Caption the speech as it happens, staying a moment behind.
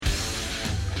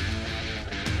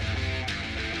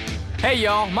Hey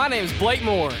y'all, my name is Blake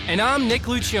Moore. And I'm Nick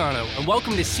Luciano, and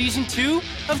welcome to Season 2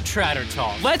 of Tratter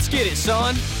Talk. Let's get it,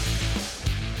 son.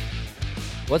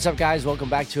 What's up, guys? Welcome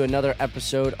back to another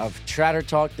episode of Tratter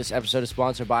Talk. This episode is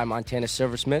sponsored by Montana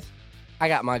Silversmith. I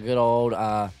got my good old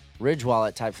Ridge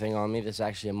Wallet type thing on me. This is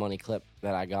actually a money clip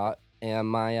that I got. And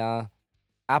my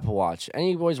Apple Watch. Any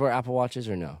of you boys wear Apple Watches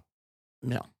or no?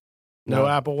 No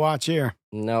Apple Watch here.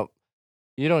 Nope.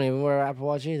 You don't even wear an Apple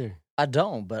Watch either. I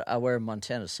don't, but I wear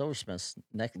Montana Silversmith's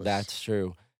necklace. That's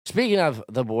true. Speaking of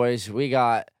the boys, we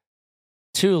got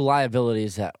two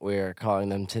liabilities that we're calling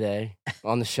them today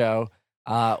on the show.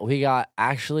 We got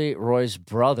actually Roy's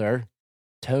brother,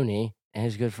 Tony, and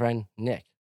his good friend, Nick.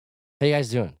 How you guys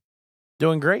doing?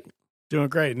 Doing great. Doing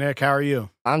great, Nick. How are you?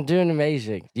 I'm doing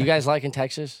amazing. You guys liking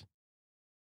Texas?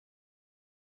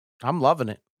 I'm loving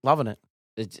it. Loving it.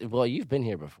 Well, you've been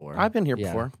here before. I've been here Yeah,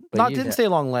 before. but Didn't stay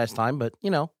long last time, but you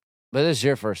know. But this is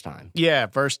your first time. Yeah,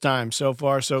 first time. So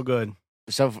far, so good.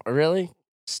 So, really?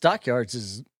 Stockyards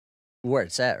is where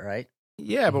it's at, right?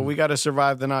 Yeah, but we got to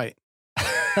survive the night.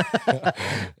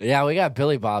 Yeah, we got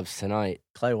Billy Bob's tonight.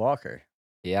 Clay Walker.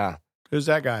 Yeah. Who's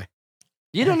that guy?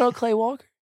 You don't know Clay Walker?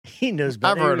 He knows I've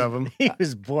better. heard of him. He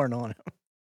was born on him.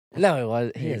 No,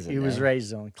 he was. He was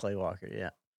raised on Clay Walker, yeah.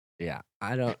 Yeah.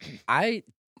 I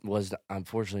was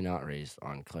unfortunately not raised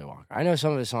on Clay Walker. I know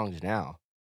some of his songs now,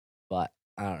 but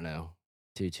I don't know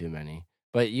too many.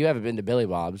 But you haven't been to Billy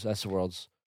Bob's. That's the world's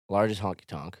largest honky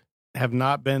tonk. Have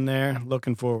not been there.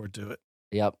 Looking forward to it.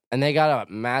 Yep. And they got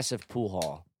a massive pool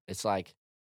hall. It's like,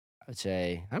 I would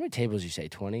say, how many tables you say?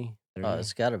 20? 30? Oh,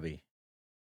 it's got to be.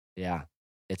 Yeah.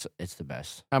 It's the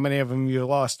best. How many of them you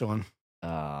lost on?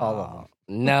 All of them.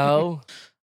 No.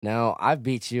 No, I've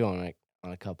beat you on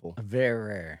a couple. Very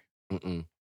rare. Mm-mm.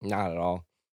 Not at all.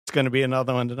 It's going to be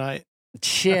another one tonight.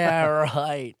 Yeah,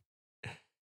 right.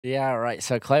 Yeah, right.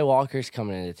 So Clay Walker's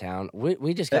coming into town.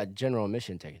 We just got general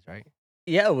admission tickets, right?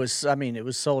 Yeah, it was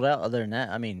sold out. Other than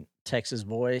that, Texas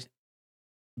boy,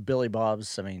 Billy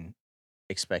Bob's,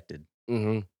 expected.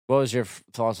 Mm-hmm. What was your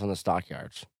thoughts on the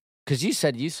Stockyards? Because you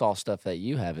said you saw stuff that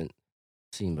you haven't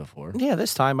seen before. Yeah,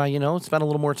 this time I, spent a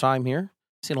little more time here.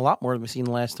 Seen a lot more than we've seen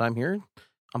the last time here.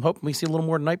 I'm hoping we see a little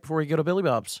more tonight before we go to Billy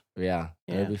Bob's. Yeah,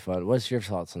 it'll be fun. What's your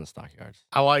thoughts on the Stockyards?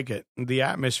 I like it. The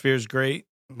atmosphere's great.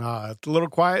 It's a little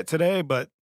quiet today, but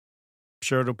I'm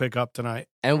sure it'll pick up tonight.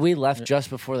 And we left just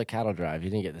before the cattle drive. You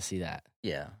didn't get to see that.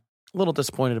 Yeah. A little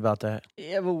disappointed about that.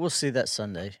 Yeah, but we'll see that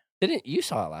Sunday. You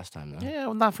saw it last time though? Yeah,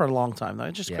 well, not for a long time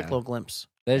though. Just a quick little glimpse.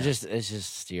 It's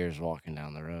just steers walking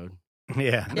down the road.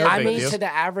 Yeah. I mean, to the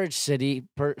average city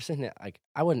person, I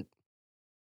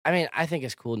think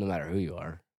it's cool no matter who you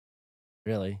are.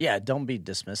 Really? Yeah, don't be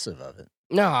dismissive of it.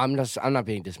 No, I'm not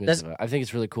being dismissive of it. I think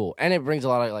it's really cool. And it brings a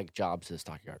lot of jobs to the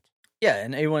Stockyards. Yeah,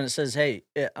 and anyone that says, hey,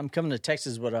 I'm coming to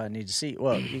Texas, what do I need to see?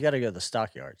 Well, you got to go to the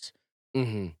Stockyards.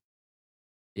 Mm-hmm.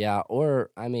 Yeah, or,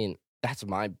 that's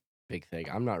my big thing.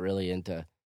 I'm not really into,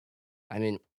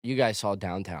 you guys saw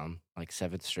downtown,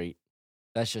 7th Street.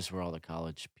 That's just where all the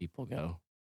college people go.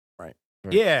 Right.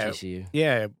 For Yeah. GCU.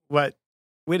 Yeah, but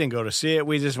we didn't go to see it.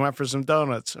 We just went for some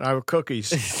donuts and our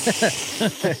cookies.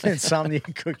 Insomnia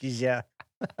cookies, yeah.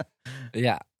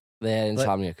 Yeah, they had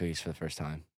insomnia cookies for the first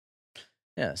time.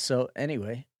 Yeah, so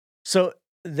anyway. So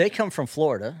they come from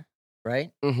Florida,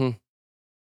 right? Mm-hmm.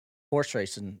 Horse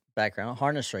racing background,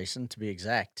 harness racing to be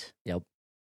exact. Yep.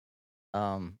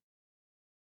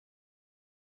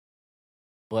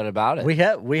 What about it? We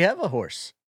have a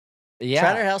horse. Yeah.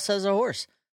 Tratter House has a horse.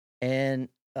 And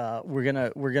we're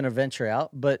gonna venture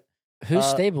out, but whose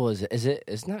stable is it?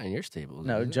 It's not in your stable.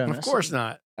 No, Jonas. Of course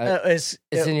not. It's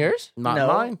in yours? Not no,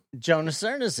 mine. Jonas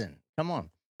Ernison. Come on.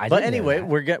 I But didn't know anyway,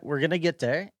 that. we're gonna get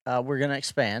there. We're gonna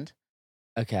expand,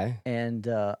 Okay. and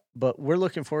but we're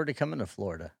looking forward to coming to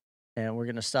Florida, and we're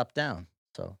gonna stop down.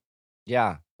 So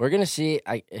Yeah, we're gonna see.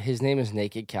 His name is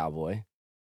Naked Cowboy.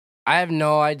 I have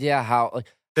no idea how.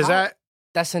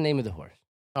 That's the name of the horse.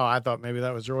 Oh, I thought maybe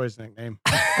that was Roy's nickname.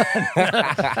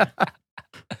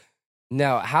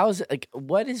 No, how's it?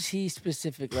 What is he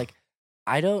specific?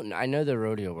 I know the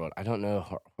rodeo world. I don't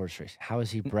know horse race. How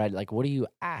is he bred? What do you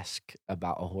ask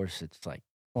about a horse that's like?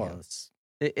 well,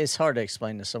 it's hard to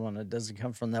explain to someone that doesn't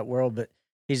come from that world, but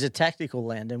he's a tactical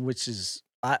landing, which is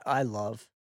I love.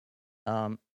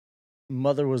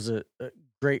 Mother was a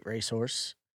great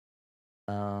racehorse.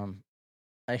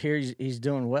 I hear he's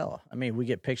doing well. We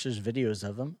get pictures, videos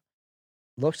of him.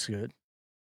 Looks good.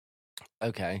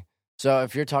 Okay, so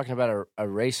if you're talking about a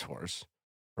racehorse,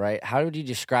 right? How would you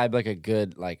describe a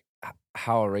good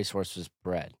how a racehorse was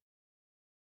bred?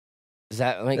 Does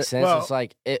that make sense? Well,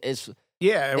 it's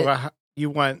Yeah, you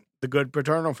want the good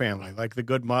paternal family, like the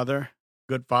good mother,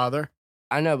 good father.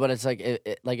 I know, but it's like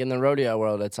like in the rodeo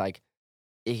world, it's like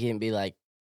it can be like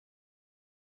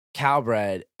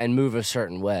cowbred and move a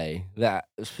certain way that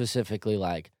specifically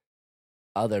like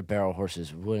other barrel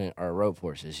horses wouldn't, or rope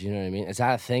horses. You know what I mean? Is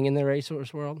that a thing in the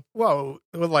racehorse world? Well,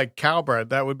 with like cowbred,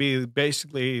 that would be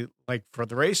basically like for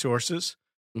the racehorses,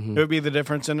 Mhm. it would be the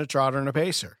difference in a trotter and a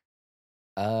pacer.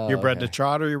 Oh, You're bred to okay.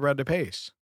 trot or you're bred to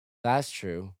pace. That's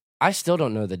true. I still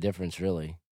don't know the difference,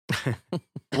 really.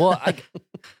 Well,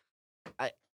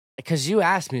 because you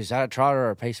asked me, is that a trotter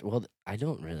or a pacer? Well, I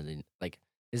don't really like.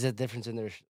 Is there a difference in their?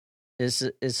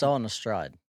 It's all in a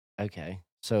stride. Okay,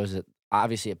 so is it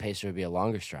obviously a pacer would be a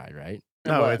longer stride, right?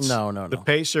 No, Well, it's No. the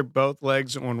pacer, both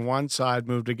legs on one side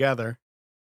move together.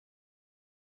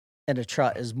 And a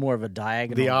trot is more of a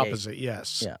diagonal. The gait. opposite,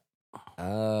 yes. Yeah.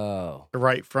 Oh, The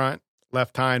right front,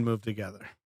 left hind move together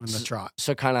in the trot.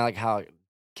 so kind of like how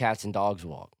cats and dogs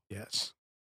walk. Yes.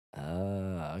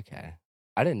 Oh, okay.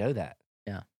 I didn't know that.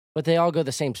 Yeah. But they all go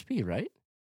the same speed, right?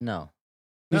 No.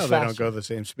 No, Who's they don't faster? go the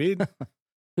same speed.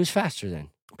 Who's faster then?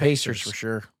 Pacers for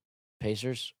sure.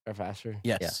 Pacers are faster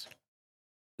Yes.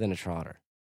 than a trotter.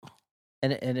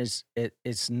 And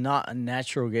it's not a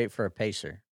natural gait for a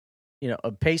pacer. You know,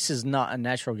 a pace is not a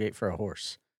natural gait for a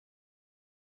horse.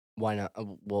 Why not?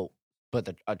 Well,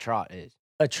 but a trot is.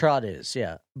 A trot is,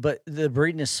 yeah. But the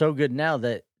breeding is so good now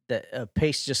that a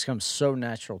pace just comes so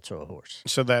natural to a horse.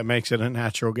 So that makes it a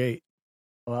natural gait.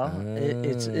 Well,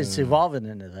 it's Ah. evolving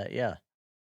into that, yeah.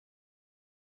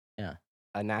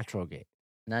 A natural gait.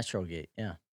 Natural gait,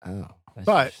 yeah. Oh, that's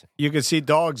But interesting. you can see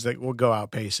dogs that will go out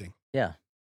pacing. Yeah.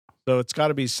 So it's got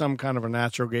to be some kind of a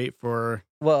natural gait for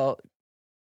Well,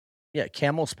 yeah,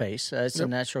 camel's pace. It's a Yep.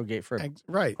 natural gait for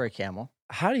right. a camel.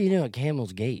 How do you know a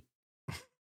camel's gait?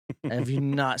 Have you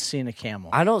not seen a camel?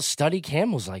 I don't study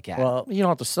camels like that. Well, You don't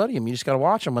have to study them. You just got to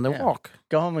watch them when they Yeah. walk.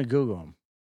 go home and Google him.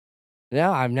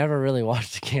 no, I've never really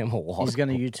watched a camel walk. He's going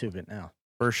to YouTube it now.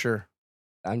 For sure.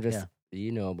 I'm just,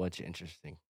 you know, a bunch of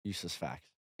interesting, useless facts.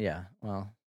 Yeah,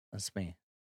 well, that's me.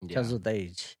 Yeah, Comes with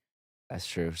age. that's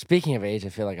true. Speaking of age, I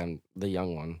feel like I'm the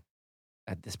young one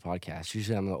at this podcast.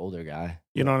 Usually I'm the older guy.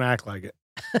 You don't act like it.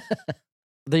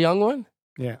 The young one?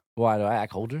 Yeah. Why, do I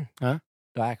act older? Huh?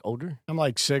 Do I act older? I'm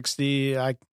like 60.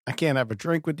 I can't have a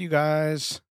drink with you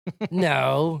guys.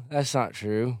 No, that's not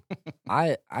true.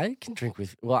 I can drink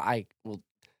with. Well, I will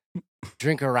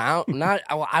drink around. Not.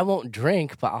 I won't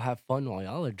drink, but I'll have fun while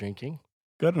y'all are drinking.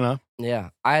 Good enough.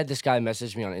 Yeah, I had this guy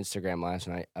message me on Instagram last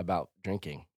night about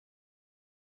drinking,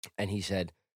 and he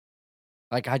said,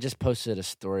 like, I just posted a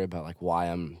story about like why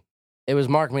I'm. It was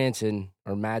Mark Manson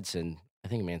or Madsen, I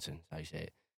think Manson is how you say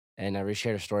it, and I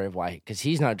reshared a story of why, because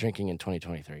he's not drinking in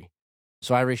 2023.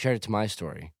 So I reshared it to my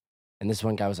story. And this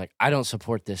one guy was like, I don't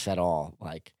support this at all.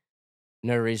 Like,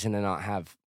 no reason to not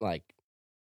have like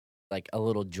a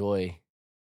little joy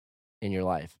in your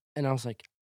life. And I was like,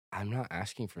 I'm not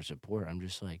asking for support. I'm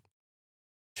just like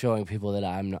showing people that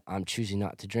I'm choosing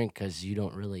not to drink because you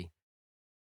don't really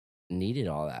need it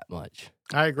all that much.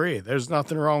 I agree. There's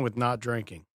nothing wrong with not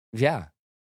drinking. Yeah,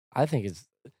 I think it's.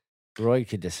 Roy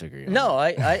could disagree. on No,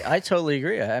 that. I totally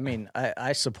agree. I mean,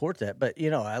 I support that. But, you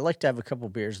know, I like to have a couple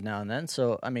beers now and then.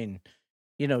 So, I mean,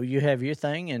 you know, you have your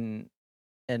thing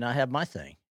and I have my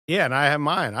thing. Yeah, and I have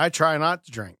mine. I try not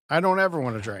to drink. I don't ever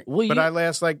want to drink. Well, but you- I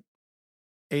last like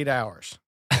 8 hours.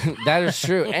 That is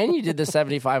true. And you did the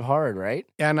 75 hard, right?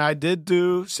 And I did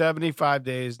do 75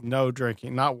 days, no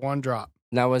drinking, not one drop.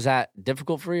 Now, was that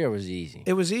difficult for you or was it easy?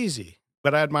 It was easy,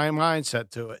 but I had my mind set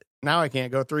to it. Now I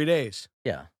can't go 3 days.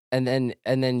 Yeah. And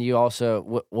then you also,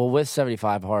 well, with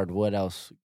 75 hard, what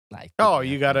else? Like, Oh,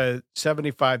 you got to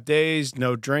 75 days,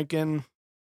 no drinking.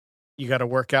 You got to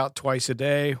work out twice a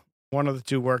day. One of the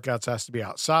two workouts has to be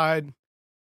outside.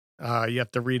 You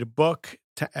have to read a book,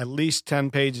 at least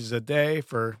 10 pages a day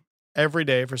for every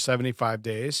day for 75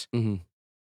 days. Mm-hmm.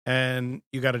 And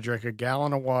you got to drink a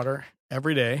gallon of water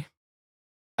every day.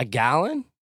 A gallon?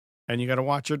 And you got to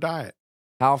watch your diet.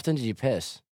 How often did you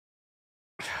piss?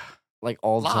 Like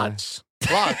all the time? Lots.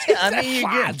 I mean, you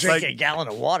Lots. can drink Like- a gallon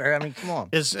of water. I mean, come on.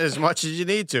 As much as you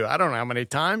need to. I don't know how many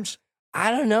times. I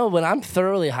don't know. When I'm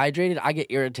thoroughly hydrated, I get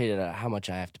irritated at how much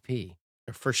I have to pee.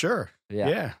 For sure. Yeah.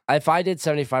 Yeah. If I did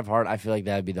 75 hard, I feel like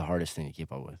that would be the hardest thing to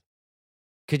keep up with.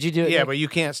 Could you do it? Yeah, Nick? but you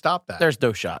can't stop that. There's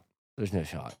no shot. There's no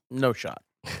shot. No shot.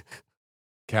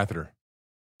 Catheter.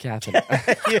 Captain.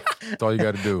 That's all you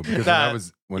got to do. Because Nah.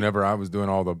 whenever I was doing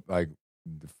all the like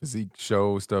the physique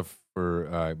show stuff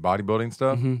for bodybuilding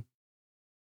stuff, Mhm.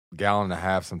 gallon and a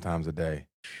half sometimes a day,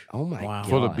 Oh my Wow. god.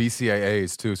 full of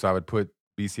BCAAs too. So I would put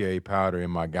BCAA powder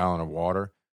in my gallon of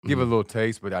water, give it a Mhm. little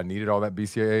taste, but I needed all that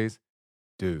BCAAs,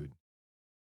 dude.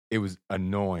 it was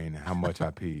annoying how much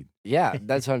I peed. Yeah,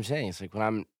 that's what I'm saying. It's like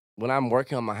when I'm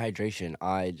working on my hydration,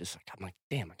 I'm like,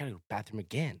 damn, I gotta go to the bathroom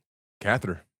again.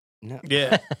 Catheter. No.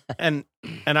 Yeah, and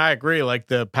I agree. Like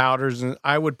the powders, and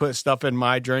I would put stuff in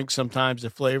my drink sometimes to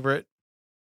flavor it.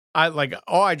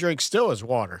 All I drink still is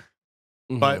water,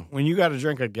 Mhm. but when you got to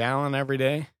drink a gallon every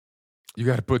day, You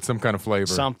got to put some kind of flavor.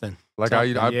 something. Like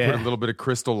something, I yeah. put a little bit of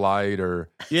Crystal Light or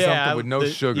Yeah, something with no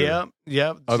sugar. Yep.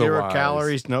 0 Otherwise,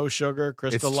 calories, no sugar, It's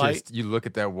Crystal Light. just, you look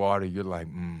at that water, you're like,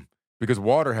 because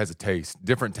water has a taste,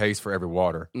 different taste for every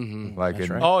water. Mhm. Like, That's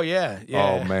and- right. Oh yeah, yeah.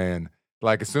 oh man,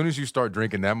 like as soon as you start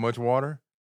drinking that much water,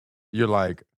 you're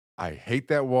like, I hate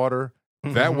that water.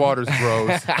 That water's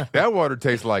gross. That water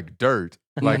tastes like dirt.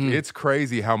 Like Mhm. it's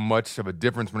crazy how much of a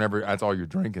difference whenever that's all you're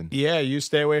drinking. Yeah, you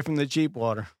stay away from the cheap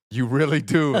water. You really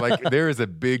do. Like there is a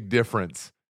big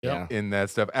difference Yeah. in that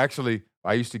stuff. Actually,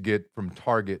 I used to get from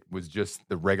Target was just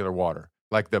the regular water,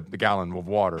 like the gallon of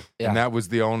water, Yeah. and that was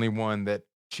the only one that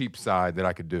cheap side that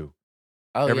I could do.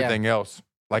 Oh Everything else,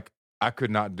 like I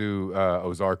could not do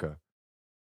Ozarka.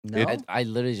 No, yeah. I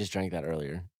literally just drank that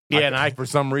earlier. Yeah, and I for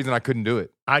some reason I couldn't do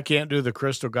it. can't do the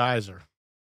Crystal Geyser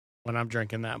when I'm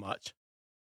drinking that much.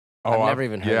 I've never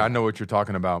even heard Yeah, of I that. know what you're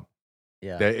talking about.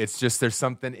 yeah. That it's just there's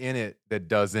something in it that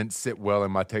doesn't sit well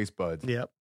in my taste buds. Yep.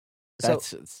 So,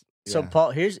 It's, so yeah.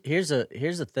 Paul, here's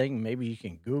a thing. Maybe you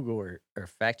can Google or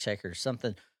fact check or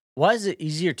something. Why is it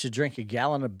easier to drink a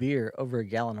gallon of beer over a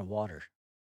gallon of water?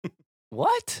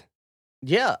 What?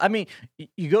 Yeah, I mean,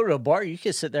 you go to a bar, you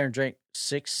can sit there and drink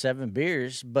 6, 7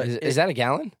 beers, but Is that a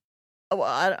gallon? well,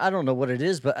 I don't know what it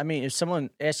is, but I mean, if someone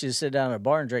asks you to sit down at a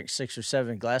bar and drink 6 or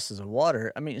 7 glasses of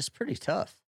water, I mean, it's pretty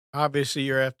tough. Obviously,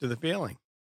 you're after the feeling.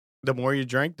 The more you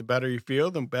drink, the better you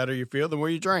feel. The better you feel, the more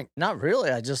you drink. Not really.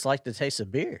 I just like the taste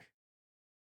of beer.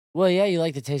 Well, yeah, you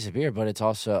like the taste of beer, but it's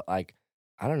also like,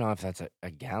 I don't know if that's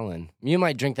a gallon. You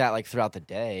might drink that like throughout the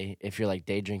day if you're like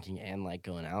day drinking and like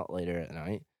going out later at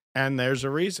night. And there's a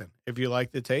reason. If you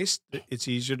like the taste, it's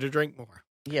easier to drink more.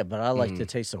 Yeah, but I like the Mm.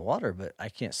 taste of water, but I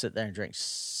can't sit there and drink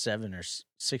 7 or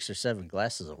 6 or 7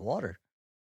 glasses of water.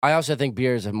 I also think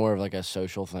beer is more of like a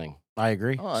social thing. I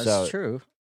agree. Oh, that's So- true.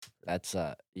 That's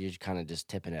you're kind of just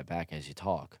tipping it back as you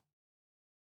talk.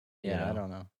 Yeah, I know? don't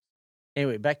know.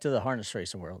 Anyway, back to the harness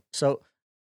racing world. So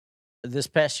this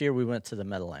past year we went to the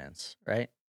Meadowlands, right?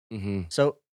 Mm-hmm.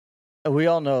 So we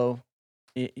all know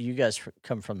you guys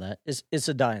come from that. It's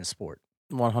a dying sport.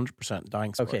 100%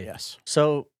 dying sport. Okay. Yes.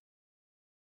 So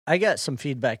I got some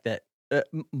feedback that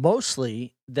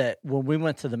mostly that when we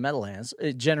went to the Meadowlands,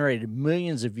 it generated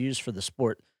millions of views for the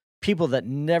sport. People that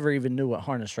never even knew what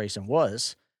harness racing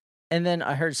was. And then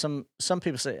I heard some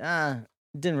people say,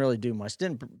 didn't really do much,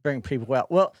 didn't bring people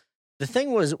out. Well, the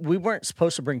thing was, we weren't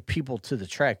supposed to bring people to the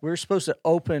track. We were supposed to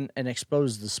open and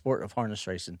expose the sport of harness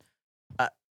racing.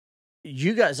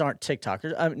 You guys aren't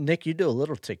TikTokers. Nick, you do a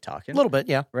little TikToking. A little bit,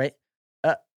 yeah. Right?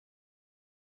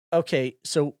 Okay,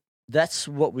 so that's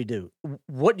what we do.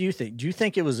 What do you think? Do you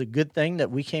think it was a good thing that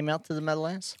we came out to the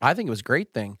Meadowlands? I think it was a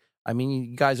great thing. I mean,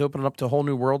 you guys open it up to a whole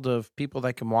new world of people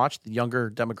that can watch, the younger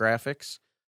demographics.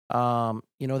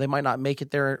 They might not make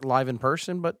it there live in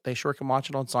person, but they sure can watch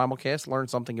it on simulcast, learn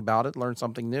something about it, learn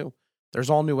something new. There's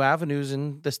all new avenues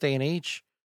in this day and age,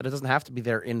 but it doesn't have to be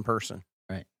there in person.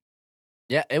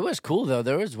 Yeah, it was cool though.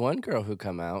 There was one girl who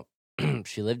come out.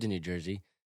 She lived in New Jersey.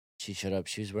 She showed up.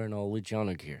 She was wearing all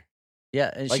Luciano gear, Yeah,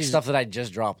 and like she's stuff that I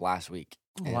just dropped last week.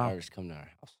 And wow. I just come to our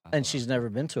house. I and thought- she's never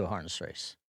been to a harness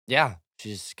race. yeah,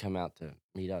 she's come out to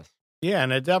meet us. Yeah,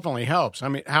 and it definitely helps. I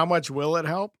mean, how much will it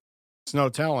help? It's no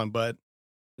telling, but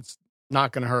it's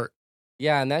not going to hurt.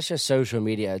 Yeah, and that's just social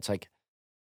media. It's like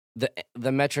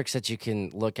the metrics that you can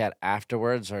look at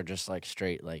afterwards are just like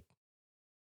straight like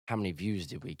how many views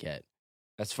did we get?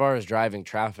 As far as driving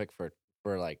traffic for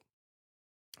like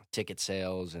ticket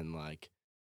sales and like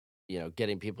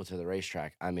getting people to the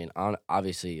racetrack. I mean,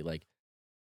 obviously like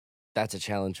that's a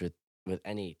challenge with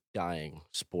any dying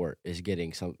sport is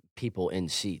getting some people in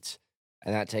seats.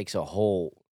 And that takes a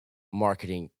whole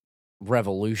marketing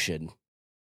revolution,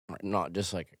 not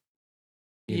just like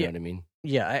you know what I mean?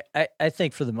 Yeah, I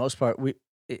think for the most part,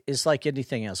 it's like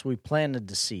anything else. We planted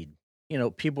the seed.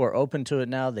 People are open to it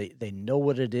now. They know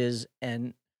what it is.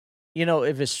 And,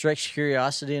 if it strikes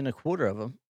curiosity in a quarter of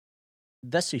them,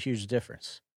 that's a huge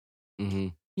difference. Mm-hmm.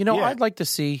 Yeah. I'd like to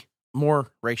see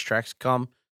more racetracks come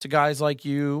to guys like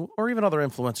you or even other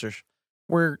influencers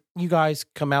where you guys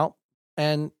come out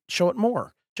and show it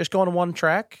more. Just going to one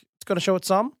track, it's going to show it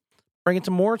some. Bring it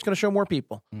to more, it's going to show more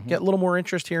people. Mhm. Get a little more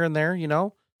interest here and there, It's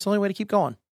the only way to keep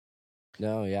going.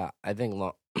 No, yeah. I think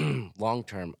long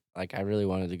term, like I really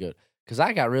wanted to go. because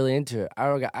I got really into it.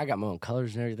 I got my own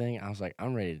colors and everything. I was like,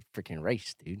 I'm ready to freaking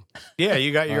race, dude. Yeah,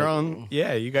 you got your Like, own.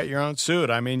 Yeah, you got your own suit.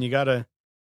 I mean, you gotta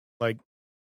like.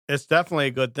 It's definitely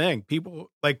a good thing.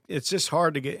 People like it's just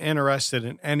hard to get interested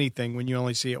in anything when you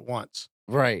only see it once.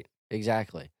 Right,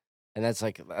 exactly. And that's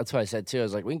what I said too. I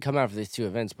was like, we can come out for these 2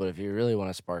 events, but if you really want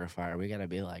to spark a fire, we gotta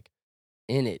be like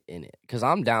in it. Because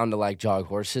I'm down to like jog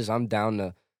horses. I'm down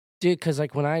to, dude. Because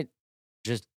like when I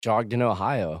just jogged in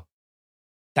Ohio,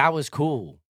 that was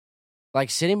cool. Like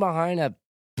sitting behind a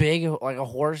big like a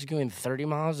horse going 30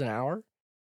 miles an hour.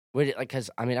 Because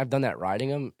I mean I've done that riding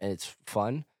them and it's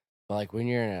fun. But like when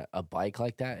you're in a bike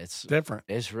like that, it's Different.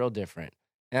 It's real different.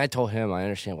 And I told him I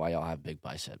understand why y'all have big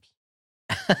biceps.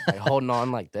 Like holding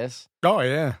on like this, Oh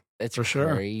yeah, it's For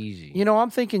sure. crazy. You know, I'm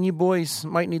thinking you boys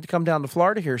might need to come down to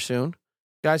Florida here soon.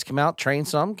 Guys come out, train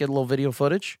some, get a little video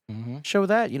footage, show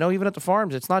that. You know, even at the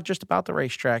farms, it's not just about the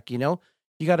racetrack. You know,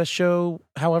 you got to show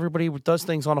how everybody does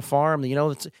things on a farm. You know,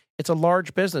 it's a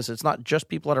large business. It's not just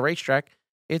people at a racetrack.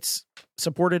 It's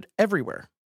supported everywhere.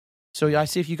 So I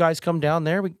see if you guys come down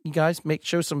there, you guys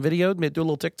show some video, do a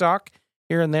little TikTok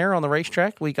here and there on the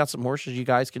racetrack. We got some horses you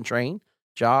guys can train,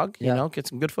 jog, you know, get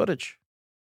some good footage.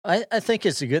 I think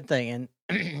it's a good thing.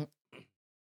 And,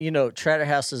 you know, Tratter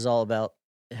House is all about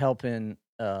helping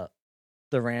the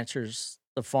ranchers,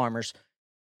 the farmers.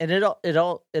 And it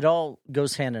all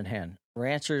goes hand in hand.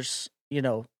 Ranchers, you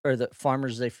know, or the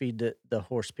farmers, they feed the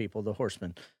horse people, the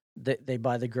horsemen. They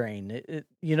buy the grain.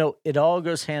 You know, it all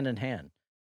goes hand in hand.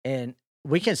 And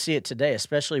we can see it today,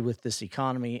 especially with this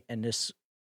economy and this,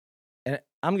 and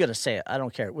I'm going to say it, I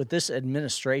don't care, with this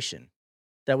administration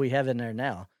that we have in there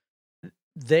now,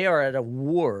 they are at a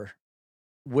war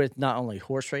with not only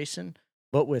horse racing,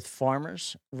 but with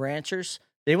farmers, ranchers.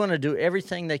 They want to do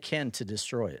everything they can to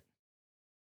destroy it.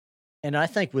 And I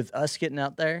think with us getting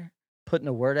out there, putting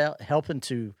the word out, helping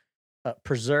to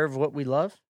preserve what we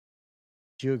love,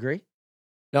 do you agree?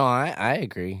 No, I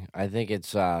agree. I think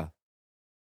it's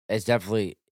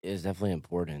definitely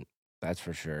important. That's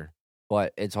for sure.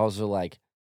 But it's also like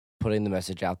putting the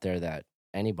message out there that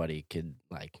anybody could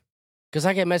like, because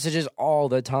I get messages all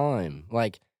the time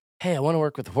like, hey, I want to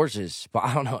work with horses, but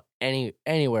I don't know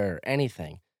anywhere,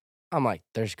 anything. I'm like,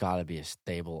 there's got to be a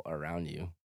stable around you.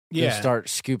 yeah. Just start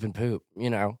scooping poop, you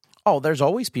know? Oh, there's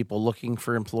always people looking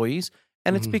for employees,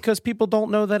 and it's because people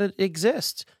don't know that it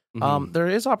exists. Mhm. There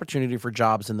is opportunity for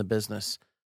jobs in the business.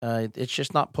 It's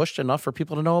just not pushed enough for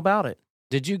people to know about it.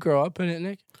 Did you grow up in it,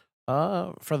 Nick?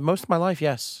 For the most of my life,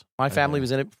 yes. My family Okay.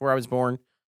 was in it before I was born,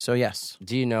 so yes.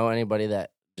 Do you know anybody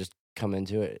that just come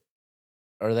into it?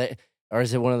 Or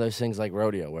is it one of those things like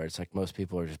rodeo where it's like most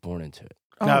people are just born into it?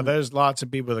 No, there's lots of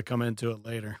people that come into it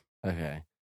later. Okay.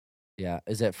 Yeah.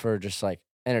 Is it for just like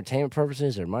entertainment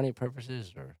purposes or money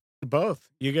purposes or? Both.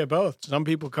 You get both. Some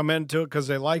people come into it because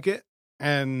they like it,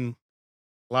 and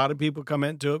a lot of people come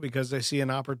into it because they see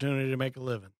an opportunity to make a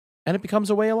living. And it becomes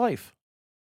a way of life.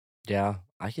 Yeah,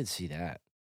 I could see that.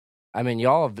 I mean,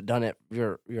 y'all have done it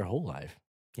your whole life,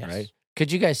 Yes. right?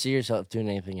 Could you guys see yourself doing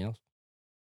anything else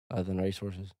other than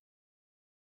racehorses?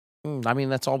 I mean,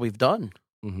 that's all we've done.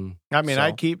 Mm-hmm. I mean, I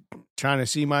So- keep trying to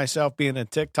see myself being a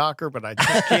TikToker, but I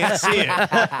just can't see it.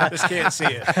 I just can't see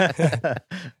it.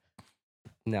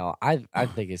 No, I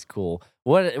think it's cool.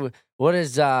 What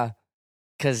is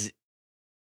because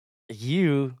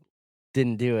you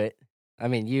didn't do it. I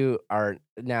mean, you are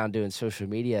now doing social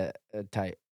media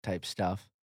type stuff,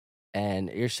 and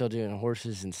you're still doing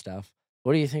horses and stuff.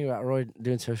 What do you think about Roy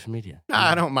doing social media? Nah,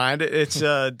 I don't mind it. It's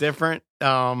different.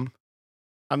 I'm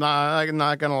not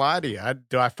gonna lie to you.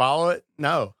 Do I follow it?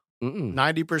 No. Mm-mm.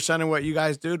 90% of what you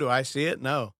guys do I see it?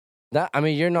 No. I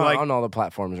mean, you're not Like- on all the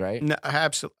platforms, right? No,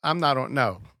 absolutely. I'm not on.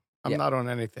 No, I'm Yeah. not on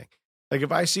anything. Like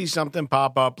if I see something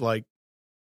pop up, like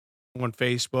on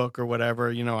Facebook or whatever,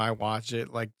 I watch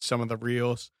it, like some of the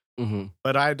reels. Mm-hmm.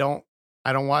 But I don't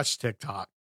watch TikTok,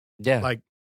 Yeah, like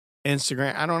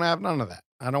Instagram. I don't have none of that.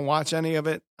 I don't watch any of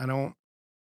it. I don't.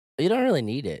 you don't really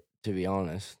need it, to be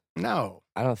honest. No.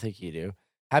 I don't think you do.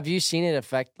 Have you seen it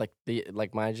affect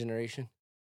like my generation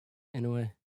in a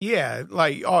way? Yeah,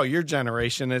 like your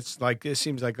generation. It's like it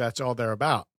seems like that's all they're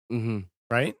about, Mm-hmm.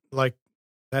 right? Like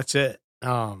that's it.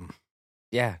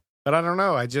 Yeah. But I don't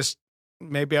know.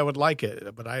 Maybe I would like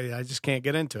it, but I just can't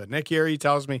get into it. Nick here, he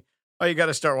tells me, "Oh, you got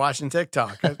to start watching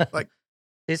TikTok." Like,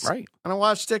 It's Right. I don't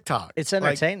watch TikTok. It's Like,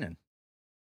 entertaining.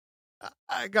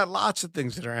 I got lots of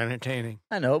things that are entertaining.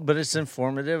 I know, but it's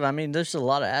informative. I mean, there's a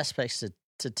lot of aspects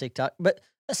to TikTok. But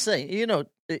let's say,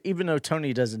 even though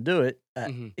Tony doesn't do it,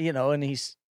 Mhm. and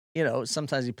he's,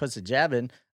 sometimes he puts a jab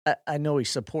in, I know he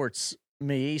supports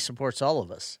me. He supports all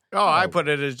of us. Oh, I put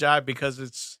it as job because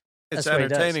it's It's That's what he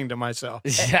does. entertaining to myself.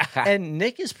 Yeah. And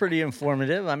Nick is pretty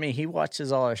informative. I mean, he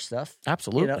watches all our stuff.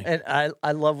 Absolutely. You know, and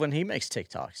I love when he makes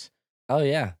TikToks. Oh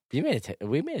yeah, we made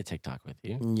a TikTok with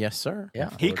you. Yes, sir. Yeah.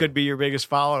 He could be your biggest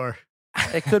follower.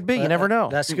 It could be. You never know.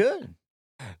 That's good.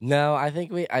 No, I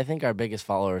think our biggest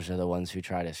followers are the ones who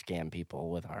try to scam people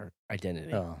with our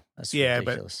identity. Oh, that's Yeah,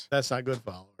 ridiculous. That's not good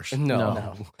followers. No,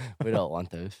 No. we don't want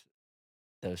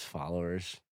those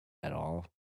followers at all.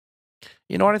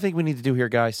 You know what I think we need to do here,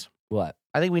 guys? What?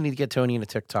 I think we need to get Tony in a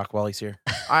TikTok while he's here.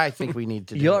 I think we need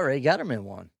to do You it. already got him in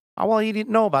one Oh, well, you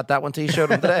didn't know about that one until you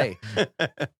showed him today.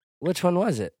 Which one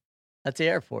was it? at the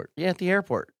airport. Yeah, at the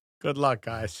airport. Good luck,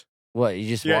 guys. What, you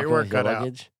just Yeah, walk your in work with your cut out.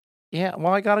 luggage? Yeah,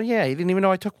 well, I got it. Yeah, he didn't even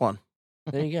know I took one.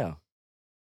 There you go.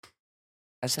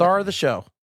 That's Star it. of the show.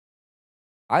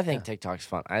 I think TikTok's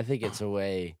fun. I think it's a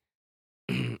way.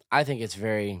 I think it's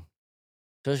very.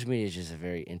 Social media is just a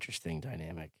very interesting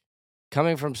dynamic.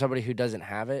 Coming from somebody who doesn't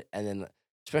have it, and then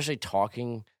especially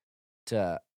talking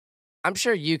to, I'm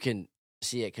sure you can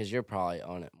see it because you're probably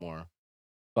on it more.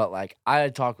 But like I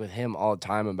talk with him all the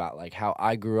time about like how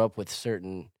I grew up with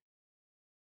certain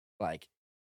like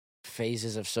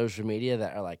phases of social media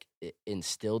that are like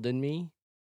instilled in me.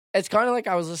 It's kind of like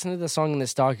I was listening to the song in the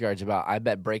Stockyards about I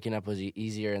bet breaking up was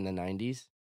easier in the 90s,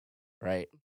 right?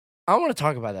 I want to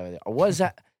talk about that with you.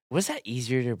 Was that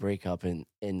easier to break up in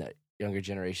the younger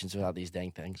generations without these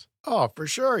dang things? Oh, for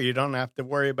sure. You don't have to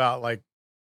worry about like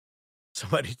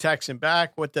somebody texting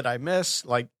back. What did I miss?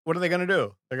 Like, what are they going to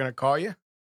do? They're going to call you?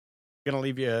 Going to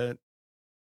leave you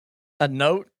A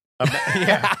note?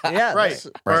 yeah, Yeah. right. that's-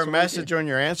 Or a what we message on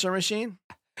your answer machine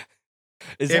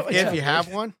Is if you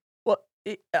have one. Well,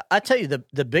 I tell you,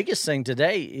 the biggest thing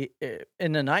today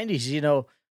in the 90s, you know,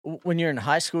 when you're in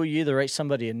high school, you either write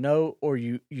somebody a note or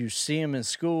you see them in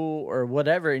school or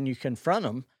whatever, and you confront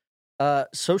them.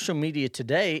 Social media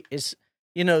today is,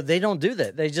 you know, they don't do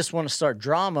that. They just want to start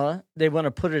drama. They want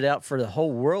to put it out for the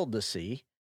whole world to see,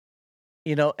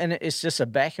 you know, and it's just a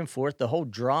back and forth, the whole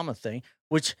drama thing,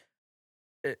 which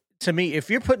to me, if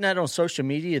you're putting that on social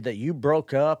media that you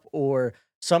broke up or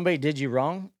somebody did you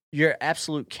wrong, you're an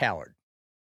absolute coward.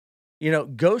 You know,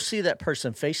 go see that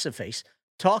person face to face,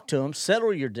 talk to them,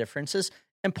 settle your differences,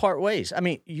 and part ways. I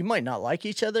mean, you might not like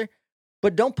each other,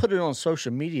 but don't put it on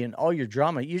social media and all your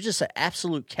drama. You're just an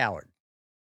absolute coward.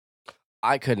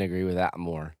 I couldn't agree with that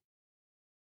more.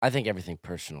 I think everything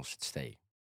personal should stay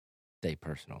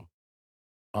personal.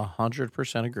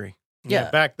 100% agree.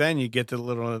 Yeah. Back then, you get the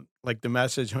little, like the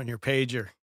message on your pager,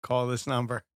 call this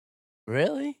number.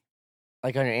 Really?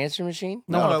 Like on your answer machine?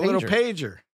 No, No, a a little pager.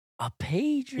 pager. A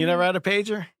pager? You never had a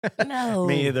pager? No.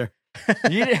 Me either.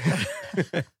 You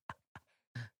didn't-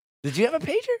 Did you have a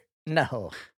pager?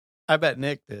 No. I bet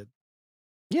Nick did.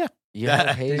 You had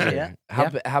a pager.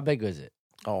 Yeah. How big was it?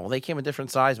 Oh, they came in different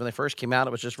size. When they first came out,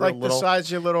 it was just real Like the little. size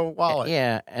of your little wallet.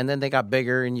 Yeah, and then they got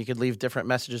bigger, and you could leave different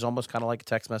messages, almost kind of like a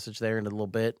text message there in a little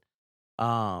bit.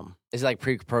 Is it like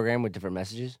pre-programmed with different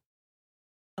messages?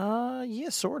 Yeah,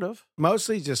 sort of.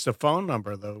 Mostly just a phone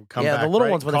number, though. Come Yeah, back, the little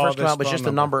right? ones when they Call first came this out was phone just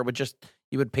a number. It would just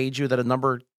you would page you that a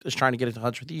number is trying to get in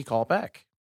touch with you. You call it back.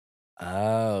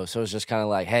 Oh, so it's just kind of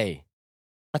like, hey,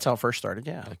 That's how it first started.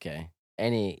 Yeah, okay.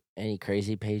 Any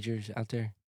crazy pagers out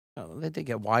there? They did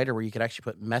get wider where you could actually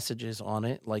put messages on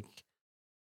it, like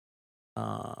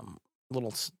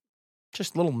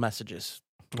just little messages.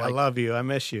 I love you. I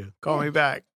miss you. Call me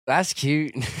back. That's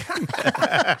cute.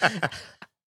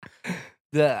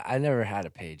 I never had a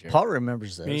pager. Paul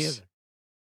remembers those. Me either.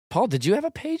 Paul, did you have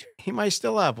a pager? He might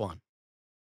still have one.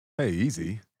 Hey,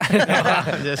 easy.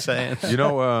 I'm just saying. You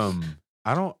know,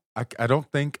 I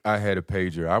don't think I had a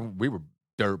pager. We were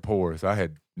dirt poor, so I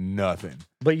had nothing.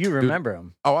 But you remember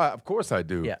them. Oh, of course I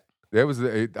do. Yeah.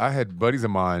 I had buddies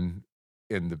of mine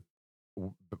in the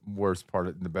worst part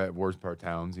of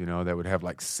towns, you know, that would have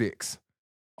like 6.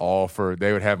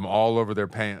 They would have them all over their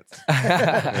pants.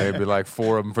 They'd be like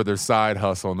 4 of them for their side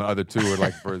hustle, and the other 2 were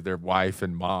like for their wife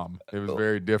and mom. It was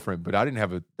very different. But I didn't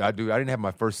have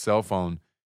my first cell phone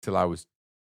till I was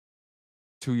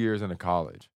 2 years into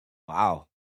college. Wow.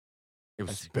 It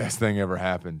was the best thing ever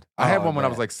happened. I had Oh, one when I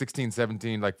was bet. like 16,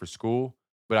 17, like for school,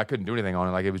 but I couldn't do anything on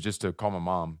it. Like it was just to call my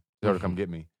mom, tell her to come get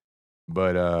me.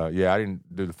 But yeah, I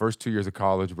didn't do the first 2 years of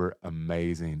college were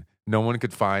amazing. No one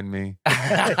could find me.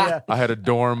 I had a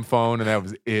dorm phone, and that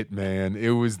was it, man. It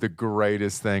was the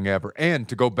greatest thing ever. And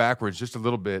to go backwards just a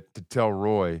little bit to tell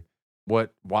Roy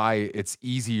why it's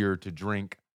easier to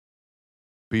drink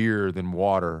beer than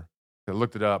water. I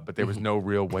looked it up, but there was no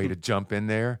real way to jump in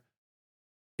there.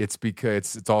 It's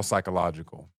because it's all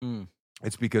psychological. Mm.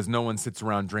 It's because no one sits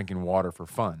around drinking water for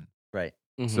fun. Right.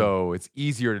 Mhm. So it's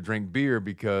easier to drink beer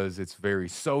because it's very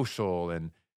social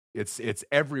and it's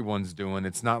everyone's doing.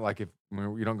 It's not like you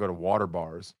don't go to water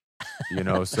bars,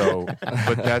 So,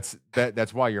 but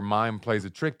that's why your mind plays a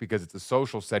trick because it's a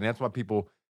social setting. That's why people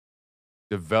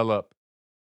develop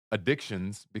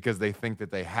addictions because they think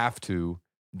that they have to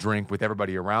drink with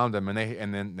everybody around them, and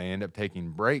then they end up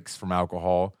taking breaks from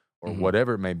alcohol or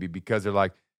whatever it may be because they're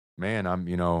like, man, I'm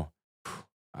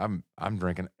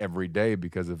drinking every day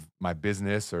because of my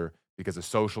business or because of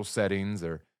social settings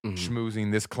or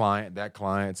schmoozing this client, that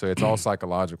client. So it's all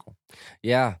psychological.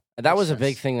 Yeah, that was a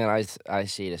big sense. thing that I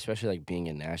see it, especially like being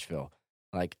in Nashville.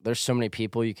 Like, there's so many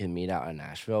people you can meet out in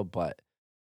Nashville, but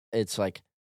it's like,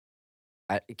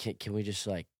 can we just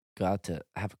like go out to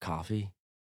have a coffee?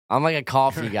 I'm like a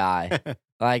coffee guy,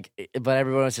 but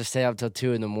everyone wants to stay up till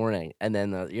 2 a.m, and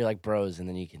then you're like bros, and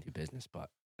then you can do business. But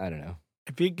I don't know.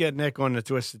 If you get Nick on the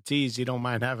Twisted Teas, you don't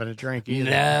mind having a drink either.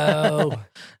 No,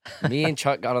 me and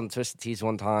Chuck got on the Twisted Teas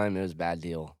one time. It was a bad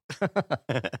deal.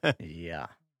 Yeah.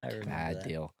 I remember Bad that.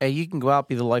 deal. Hey, you can go out,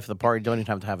 be the life of the party. Don't even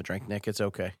have to have a drink, Nick. It's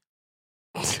okay.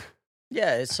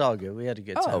 Yeah, it's all good. We had a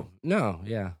good time. Oh no,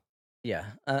 yeah. Yeah,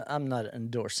 I'm not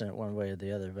endorsing it one way or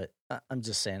the other, but I'm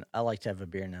just saying I like to have a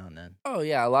beer now and then. Oh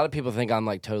yeah, a lot of people think I'm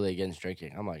like totally against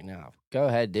drinking. I'm like, no, go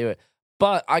ahead, do it.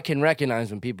 But I can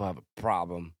recognize when people have a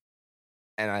problem,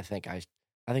 and I think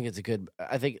it's a good.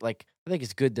 I think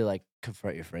it's good to like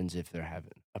confront your friends if they're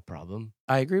having a problem.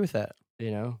 I agree with that.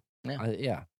 Yeah,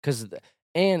 because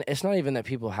and it's not even that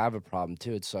people have a problem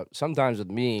too. It's sometimes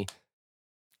with me,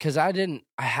 because I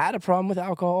had a problem with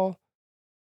alcohol.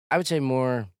 I would say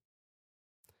more.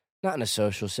 Not in a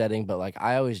social setting, but like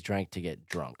I always drank to get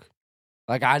drunk.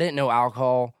 Like I didn't know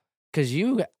alcohol because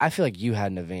I feel like you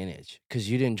had an advantage because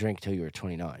you didn't drink till you were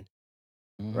 29,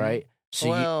 right?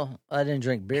 So I didn't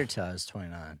drink beer till I was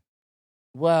 29.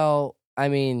 I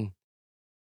mean,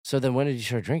 so then when did you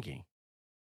start drinking?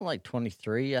 Like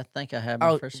 23, I think I had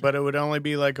my first. But it would only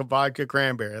be like a vodka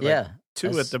cranberry. Like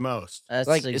 2 at the most. That's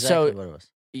like, exactly what it was.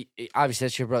 Obviously,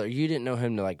 that's your brother. You didn't know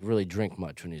him to like really drink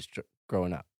much when he was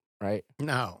growing up, right?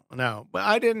 No. But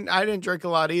I didn't drink a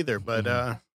lot either, but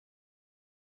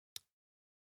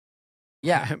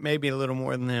Yeah. maybe a little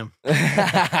more than him.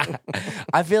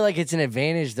 I feel like it's an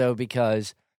advantage though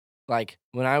because like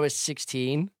when I was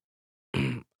 16,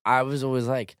 I was always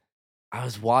like I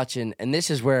was watching, and this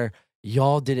is where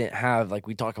y'all didn't have like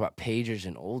we talk about pagers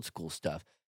and old school stuff.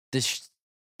 This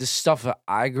stuff that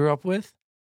I grew up with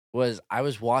was I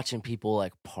was watching people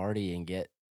like party and get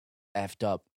effed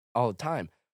up all the time.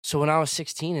 So when I was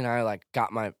 16 and I like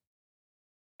got my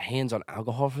hands on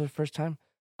alcohol for the first time,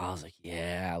 I was like,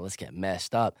 yeah, let's get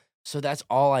messed up. So that's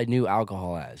all I knew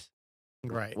alcohol as.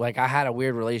 Right. Like I had a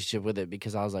weird relationship with it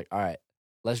because I was like, all right,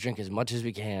 let's drink as much as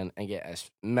we can and get as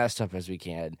messed up as we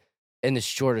can in the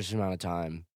shortest amount of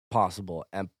time possible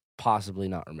and possibly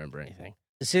not remember anything.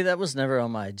 See, that was never on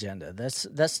my agenda.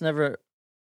 That's never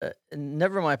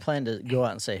my plan to go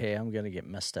out and say, hey, I'm going to get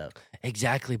messed up.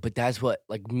 Exactly. But that's what,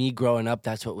 like me growing up,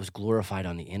 that's what was glorified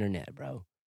on the internet, bro.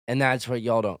 And that's what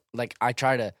y'all don't, like I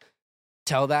try to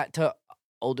tell that to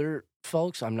older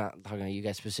folks. I'm not talking to you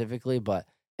guys specifically, but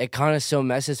it kind of so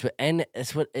messes with, and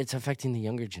it's affecting the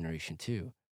younger generation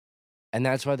too. And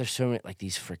that's why there's so many, like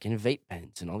these freaking vape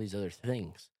pens and all these other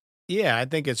things. Yeah, I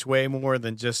think it's way more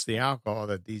than just the alcohol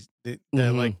that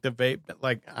like the vape,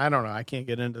 like, I don't know. I can't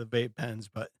get into the vape pens,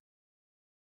 but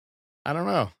I don't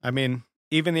know. I mean,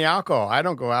 even the alcohol, I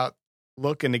don't go out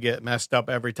looking to get messed up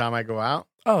every time I go out.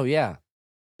 Oh, yeah.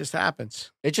 It just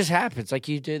happens. It just happens like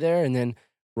you do there. And then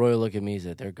Roy will look at me and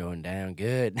say, they're going down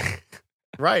good.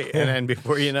 Right. And then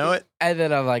before you know it. And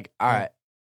then I'm like, all right,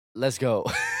 let's go.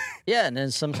 Yeah. And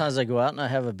then sometimes I go out and I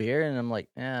have a beer and I'm like,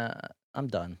 yeah, I'm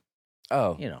done.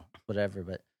 Oh. Whatever.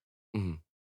 But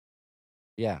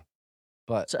Yeah.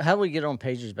 But so how do we get on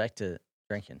pages back to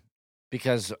drinking?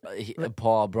 because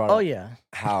Paul brought Oh, up yeah.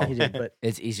 how He did, but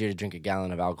it's easier to drink a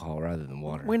gallon of alcohol rather than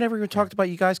water. We never even talked about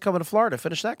you guys coming to Florida.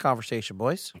 Finish that conversation,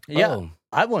 boys. yeah, Oh.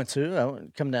 I want to. I want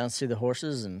to come down and see the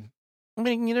horses and I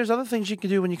mean, there's other things you can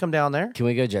do when you come down there. Can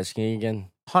we go jet skiing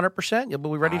again? 100%. You'll be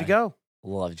ready to go.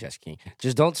 Love jet skiing.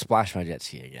 Just don't splash my jet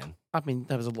ski again. I mean,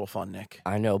 that was a little fun, Nick.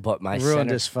 I know, but my ruined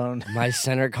center, his phone. my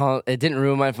center it didn't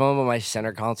ruin my phone, but my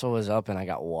center console was up and I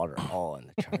got water all in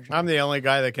the charger. I'm the only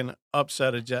guy that can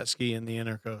upset a jet ski in the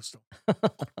intercoastal.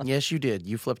 Yes, you did.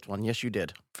 You flipped one. Yes, you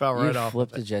did. Fell right You off.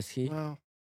 flipped of the it. jet ski Well,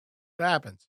 it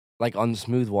happens. like on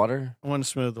smooth water. On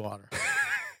smooth water.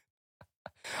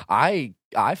 I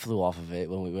flew off of it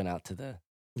when we went out to the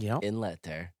Yeah. inlet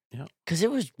there. Yeah. Because it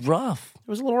was rough. It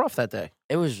was a little rough that day.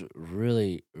 It was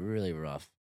really, really rough.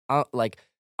 Like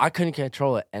I couldn't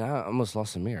control it, and I almost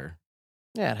lost a mirror.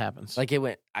 Yeah, it happens. Like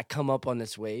I come up on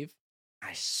this wave.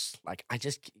 It's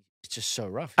just so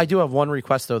rough. I do have one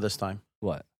request though this time.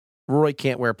 What? Roy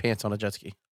can't wear pants on a jet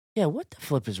ski. Yeah, what the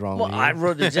flip is wrong Well, with you? I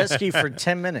rode the jet ski for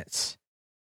 10 minutes.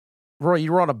 Roy,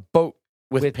 you were on a boat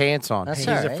with With- pants on. That's He's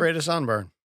all right. afraid of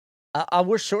sunburn. I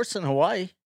wear shorts in Hawaii.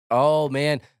 Oh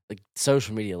man, like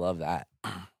social media love that.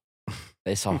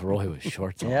 They saw Roy with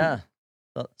shorts on. Yeah.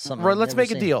 Something Roy, I've let's never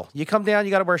make a seen. deal. You come down,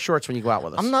 you got to wear shorts when you go out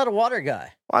with us. I'm not a water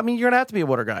guy. Well, I mean, you're going to have to be a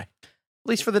water guy, at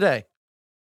least for the day.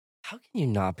 How can you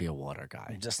not be a water guy?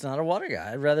 I'm just not a water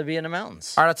guy. I'd rather be in the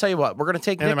mountains. All right, I'll tell you what. We're going to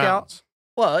take In the Nick out. mountains.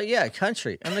 Well, yeah,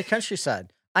 country. I'm the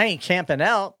countryside. I ain't camping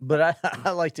out, but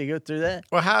I like to go through that.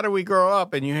 Well, how did we grow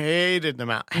up and you hated the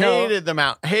mountain? No.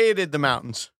 Hated the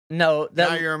mountains. No,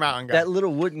 Now you're a mountain guy. that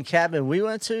little wooden cabin we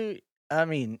went to, I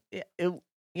mean,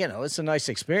 it's a nice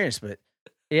experience, but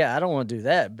yeah, I don't want to do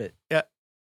that. But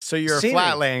So you're Scenery. a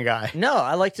flatland guy. no,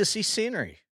 I like to see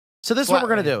scenery. So this is what we're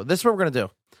going to Flatland. do. This is what we're going to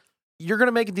do. You're going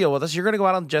to make a deal with us. You're going to go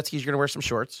out on the jet skis. You're going to wear some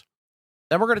shorts.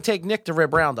 Then we're going to take Nick to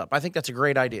Rib Roundup. I think that's a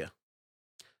great idea.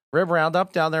 Rib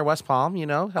Roundup down there, West Palm,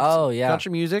 have Oh, some yeah.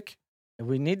 country music,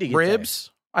 We need to get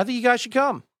ribs. I think you guys should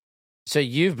come. So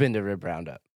you've been to Rib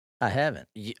Roundup. there. I haven't.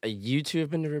 You two have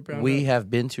been to Rib Roundup. We have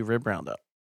been to Rib Roundup.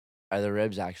 Are the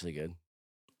ribs actually good?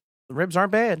 The ribs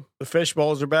aren't bad. The fish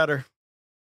bowls are better.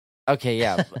 Okay,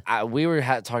 yeah. We were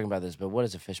talking about this, but what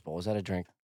is a fish bowl? Is that a drink?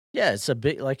 Yeah, it's a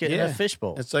big like in Yeah. a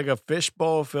fishbowl. It's like a fish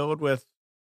bowl filled with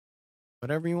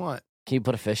whatever you want. Can you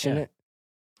put a fish in Yeah. it?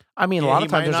 I mean, Yeah, a lot he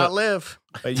of times might there's not live,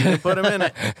 but you can put him in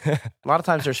it. a lot of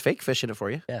times there's fake fish in it for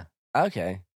you.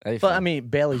 Okay. That'd be But fun. I mean,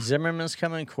 Bailey Zimmerman's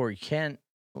coming. Corey Kent,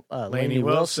 Laney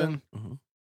Wilson.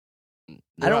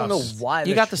 I don't know Russ. why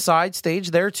You got the side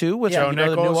stage there too, with Joe the new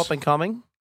Nichols. up and coming.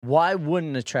 Why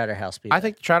wouldn't the Trotter House be? I there?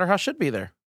 think the Trotter House should be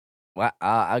there. Well,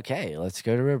 okay, let's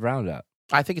go to Rib Roundup.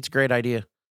 I think it's a great idea.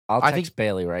 I'll I text think-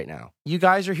 Bailey right now. You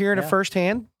guys are hearing Yeah. it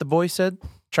firsthand. The boy said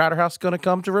Trotter House is going to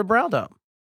come to Rib Roundup.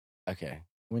 Okay.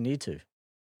 we need to.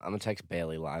 I'm going to text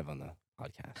Bailey live on the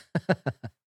podcast.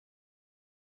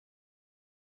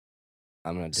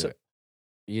 I'm going to do So- it.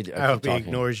 You I hope keep he talking.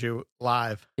 ignores you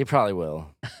live. He probably will.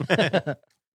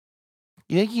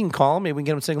 You think you can call him? Maybe we can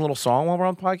get him to sing a little song while we're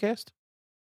on the podcast?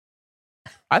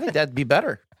 I think that'd be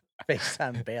better.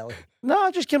 FaceTime Bailey. No,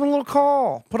 just give him a little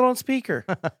call. Put it on speaker.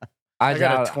 I got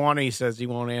doubt- a 20 says he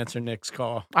won't answer Nick's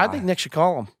call. I think Nick should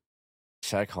call him.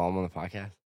 Should I call him on the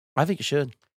podcast? I think you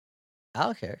should. I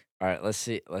don't care. All right, let's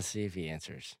see. Let's see if he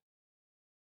answers.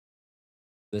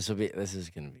 This is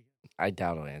going to be. I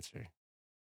doubt he'll answer.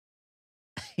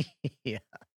 Yeah.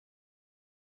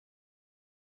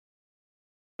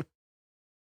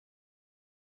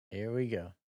 Here we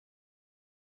go.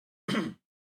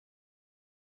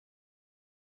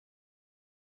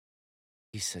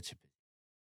 He's such a.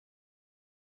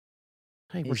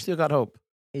 Hey, we're still got hope.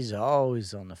 He's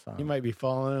always on the phone. He might be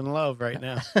falling in love right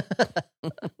now.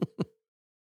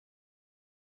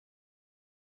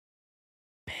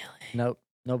 Nope.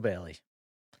 No Bailey.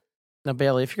 Now,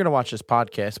 Bailey, if you're going to watch this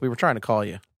podcast, we were trying to call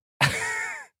you.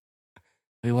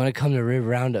 We want to come to Rib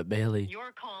Roundup, Bailey.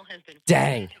 Your call has been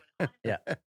Dang. Yeah.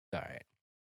 All right.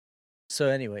 So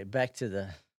anyway, back to the.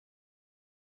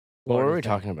 What were Florida we thing.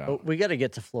 talking about? Oh, we got to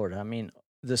get to Florida. I mean,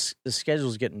 the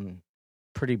schedule's getting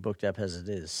pretty booked up as it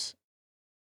is.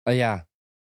 Oh yeah.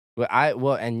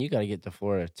 And you got to get to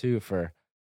Florida too for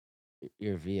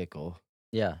your vehicle.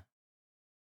 Yeah,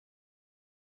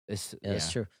 It's, yeah,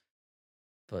 that's true.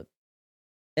 But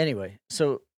anyway,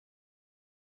 so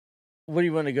what do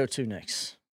you want to go to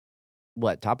next?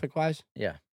 What, topic wise?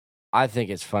 Yeah. I think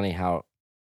it's funny how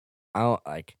I don't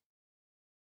like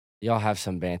y'all have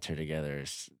some banter together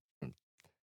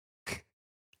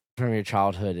from your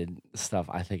childhood and stuff.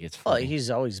 I think it's Oh, funny. he's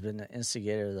always been the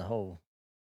instigator of the whole.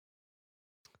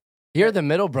 You're the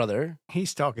middle brother.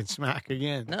 He's talking smack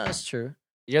again. No, that's true.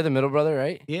 You're the middle brother,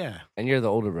 right? Yeah. And you're the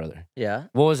older brother. Yeah.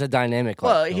 What was the dynamic like?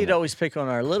 Well, growing he'd up? always pick on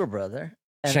our little brother,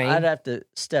 and Shane? I'd have to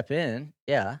step in.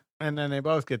 Yeah. And then they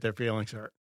both get their feelings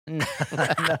hurt. No,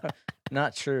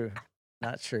 not true.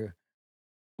 Not true.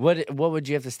 What would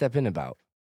you have to step in about?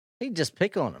 He'd just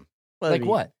pick on him. Whether Like it be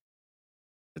what?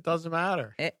 It doesn't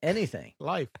matter. Anything.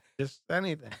 Life, just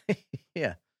anything.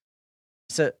 Yeah.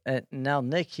 So now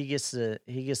Nick, he gets the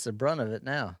brunt of it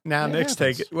now. Now It Nick's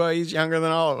happens. taking. Well, he's younger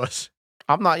than all of us.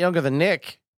 I'm not younger than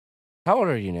Nick. How old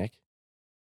are you, Nick?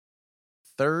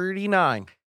 39.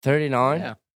 39?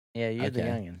 Yeah. Yeah, you're the Okay.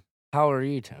 youngin. How old are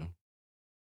you, Tone?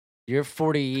 You're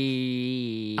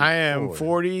 40. I am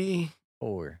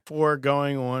 44 Or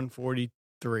going on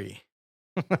 43.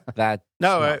 That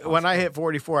No, not when I possible. hit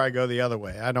 44, I go the other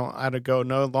way. I don't go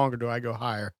no longer do I go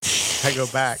higher. I go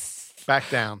back. back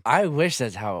down. I wish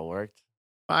that's how it worked.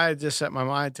 I just set my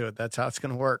mind to it. That's how it's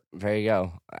going to work. There you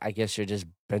go. I guess you're just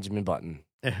Benjamin Button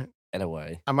in a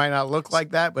way. I might not look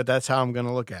like that, but that's how I'm going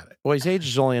to look at it. Boys, age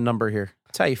is only a number here.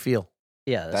 It's how you feel.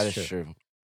 Yeah, That that's is true.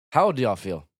 How old do y'all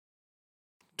feel?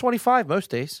 25 most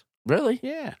days. Really?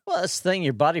 Yeah. Well, that's the thing.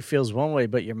 Your body feels one way,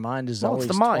 but your mind is Well, always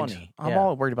it's the mind. 20. I'm Yeah.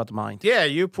 all worried about the mind. Yeah,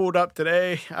 you pulled up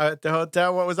today at the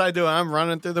hotel. What was I doing? I'm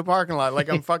running through the parking lot like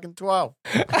I'm fucking 12.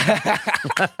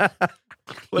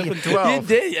 Flipping 12. You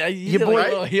did. Yeah, you did boy- like a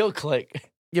little heel click.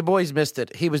 You boys missed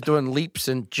it. He was doing leaps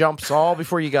and jumps all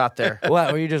before you got there.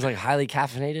 What? Were you just like highly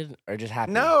caffeinated or just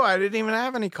happy? No, I didn't even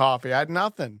have any coffee. I had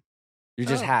nothing. You're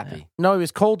just Oh. happy. No, he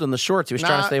was cold in the shorts. He was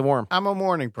trying to Nah. stay warm. I'm a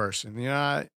morning person. You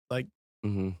know, like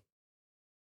Mm-hmm.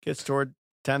 gets toward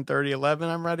 10:30, 11,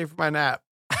 I'm ready for my nap.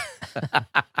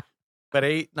 But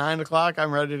 8, 9 o'clock,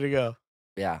 I'm ready to go.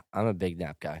 Yeah, I'm a big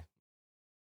nap guy.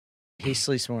 He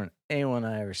sleeps more than anyone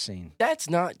I ever seen. That's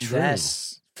not true.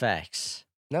 That's facts.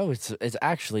 No, it's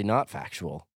actually not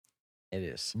factual. It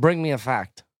is. Bring me a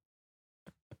fact.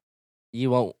 You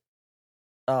won't.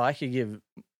 Oh, I could give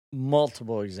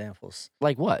multiple examples.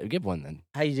 Like what? Give one then.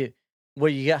 How you do? Well,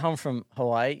 you got home from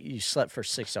Hawaii. You slept for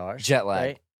 6 hours. Jet lag.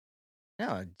 Right?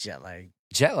 No, jet lag.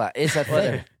 Jet lag. It's a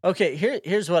thing. Okay,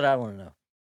 here's what I want to know.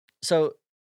 So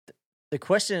the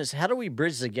question is, how do we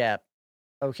bridge the gap?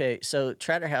 Okay, so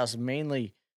Trader House,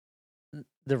 mainly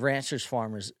the ranchers,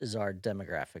 farmers is our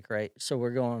demographic, right? So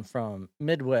we're going from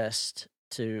Midwest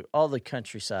to all the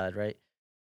countryside, right?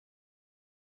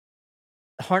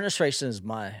 Harness racing is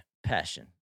my passion.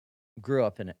 Grew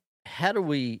up in it. How do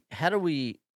we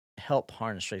help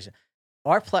harness racing?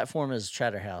 Our platform is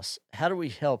Trader House. How do we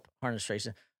help harness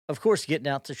racing? Of course, getting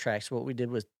out to tracks, what we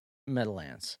did with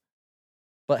Meadowlands.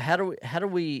 But how do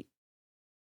we,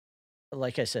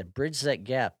 like I said, bridge that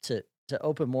gap to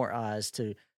open more eyes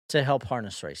to help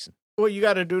harness racing? Well, you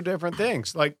got to do different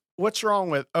things. Like, what's wrong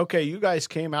with, okay, you guys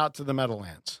came out to the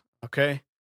Meadowlands, okay?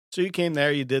 So you came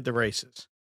there, you did the races.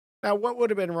 Now, what would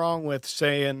have been wrong with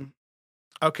saying,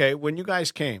 okay, when you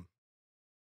guys came,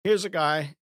 here's a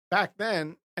guy back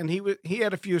then, and he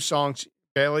had a few songs,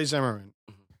 Bailey Zimmerman.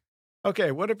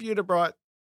 Okay, what if you'd have brought,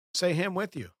 say, him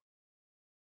with you?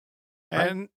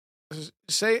 And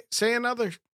say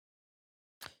another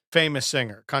famous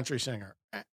singer, country singer,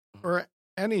 or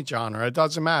any genre, it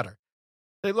doesn't matter.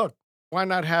 Say, look, why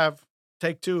not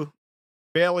take two,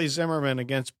 Bailey Zimmerman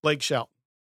against Blake Shelton?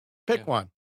 Pick one.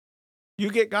 You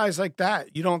get guys like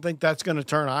that. You don't think that's going to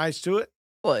turn eyes to it?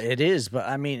 Well, it is, but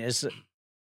I mean,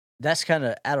 that's kind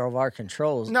of out of our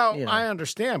controls. No, you know. I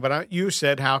understand, but you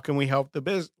said, how can we help the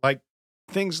business? Like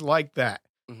things like that.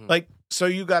 Mhm. Like, so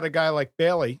you got a guy like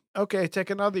Bailey. Okay, take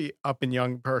another up and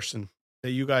young person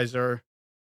that you guys are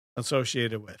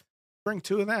associated with. Bring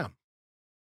two of them.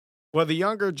 Well, the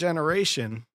younger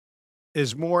generation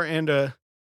is more into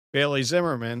Bailey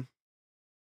Zimmerman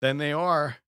than they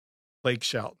are Blake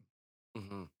Shelton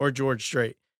Mhm. or George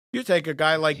Strait. You take a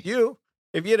guy like you,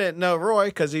 if you didn't know Roy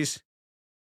because he's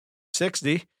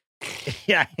 60,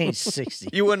 Yeah, he's 60.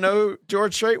 you wouldn't know who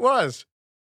George Strait was.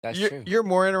 That's true. You're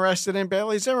more interested in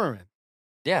Bailey Zimmerman.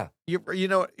 Yeah. You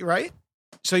know, right?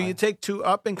 So you Right. take two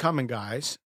up and coming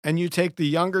guys and you take the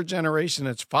younger generation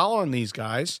that's following these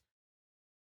guys.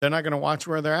 They're not going to watch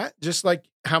where they're at. Just like,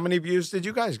 how many views did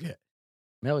you guys get?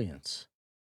 Millions.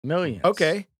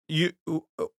 Okay.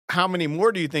 How many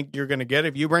more do you think you're going to get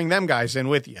if you bring them guys in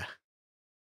with you?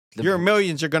 Your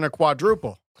millions are going to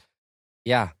quadruple.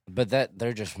 Yeah, but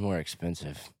they're just more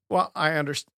expensive. Well, I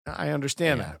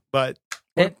understand Yeah. that, but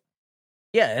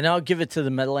Yeah, and I'll give it to the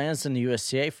Meadowlands and the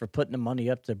USTA for putting the money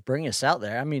up to bring us out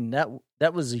there. I mean,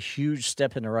 that was a huge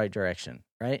step in the right direction,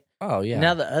 right? Oh yeah.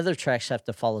 Now the other tracks have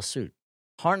to follow suit.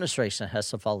 Harness racing has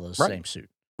to follow the Right. same suit.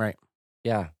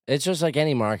 Yeah, it's just like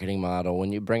any marketing model.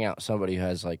 When you bring out somebody who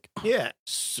has like yeah,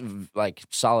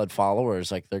 solid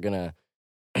followers, like they're gonna,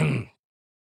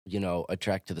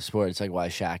 attract to the sport. It's like why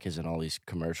Shaq is in all these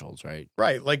commercials, right?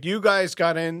 right. Like you guys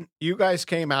got in, you guys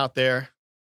came out there,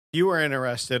 you were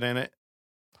interested in it,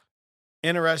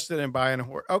 interested in buying a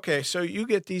horse. Okay, so you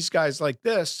get these guys like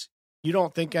this. You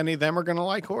don't think any of them are going to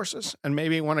like horses and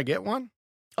maybe want to get one?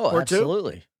 Oh, Or two.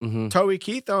 absolutely. Mm-hmm. Toby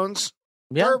Keith owns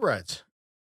Yeah. thoroughbreds.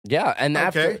 Yeah, and Okay.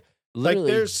 after Like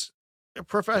literally, there's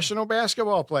professional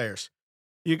basketball players.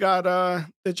 You got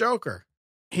the Joker.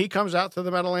 He comes out to the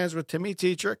Meadowlands with Timmy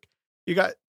Tetrick. You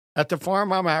got at the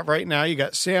farm I'm at right now, you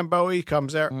got Sam Bowie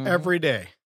comes there Mhm. every day.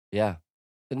 yeah,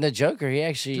 and the Joker, he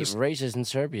actually Just- races in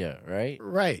Serbia, right?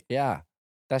 Right. Yeah,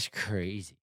 that's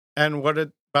crazy. And what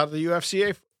about the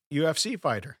UFC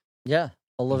fighter? Yeah,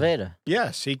 Oliveira.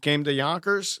 Yes, he came to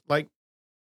Yonkers. Like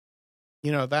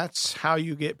that's how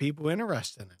you get people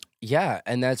interested in it. Yeah,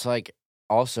 and that's like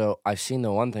also I've seen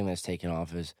the one thing that's taken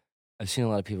off is I've seen a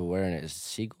lot of people wearing it. Is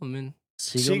Siegelman?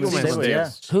 Siegelman, Stable, yeah.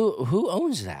 Who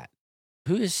owns that?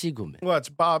 Who is Siegelman? Well, it's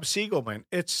Bob Siegelman.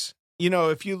 It's,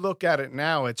 if you look at it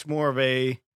now, it's more of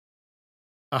a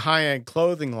high-end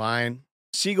clothing line.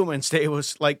 Siegelman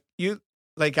Stables,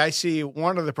 I see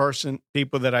one of the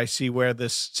people that I see wear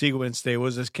this Siegelman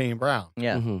Stables is Kane Brown.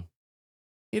 Yeah.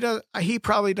 Mm-hmm. He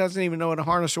probably doesn't even know what a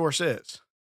harness horse is.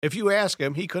 If you ask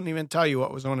him, he couldn't even tell you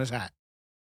what was on his hat.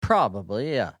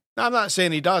 Probably, yeah. Now, I'm not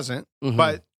saying he doesn't, Mhm.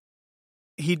 but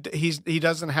he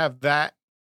doesn't have that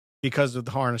because of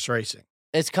the harness racing.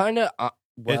 It's kind of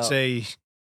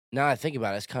now I think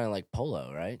about it, it's kind of like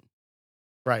polo, right?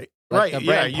 Right. Like the Right. Yeah,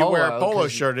 brand you wear a Polo, polo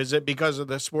 'cause- shirt. Is it because of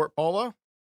the sport polo?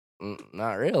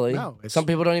 Not really. No, it's- Some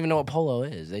people don't even know what polo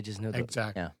is. They just know.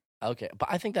 Exactly. Yeah. Okay, but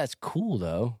I think that's cool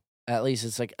though. At least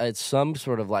it's some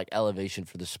sort of like elevation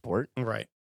for the sport, Right.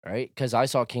 right? Because I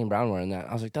saw Kane Brown wearing that.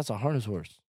 I was like, that's a harness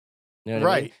horse. You know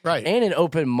what I mean? Right. And it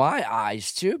opened my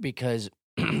eyes too because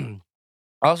I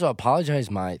also apologize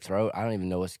my throat. I don't even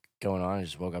know what's going on. I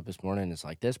just woke up this morning and it's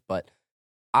like this, but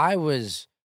I was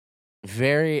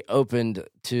very open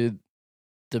to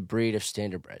the breed of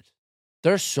standardbreds.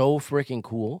 They're so freaking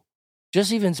cool.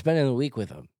 Just even spending the week with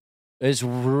them is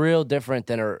real different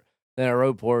than a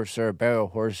rope horse or a barrel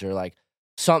horse or like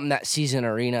something that sees an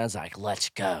arena is like, let's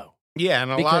go. Yeah,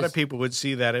 and a lot Because- of people would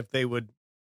see that if they would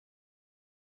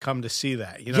come to see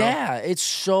that. Yeah, it's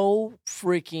so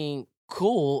freaking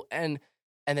cool, and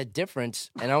the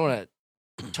difference. And I want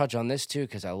to touch on this too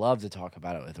because I love to talk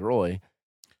about it with Roy.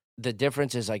 The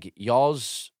difference is like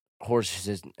y'all's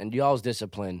horses and y'all's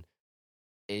discipline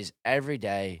is every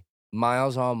day,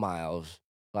 miles on miles,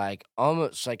 like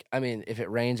almost like if it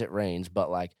rains, it rains, but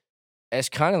like it's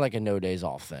kind of like a no days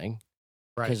off thing.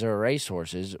 Right. Because they're race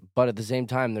horses, but at the same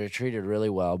time, they're treated really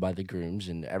well by the grooms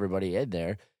and everybody in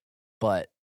there. But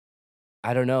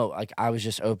I don't know. Like, I was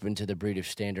just open to the breed of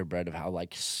standardbred of how,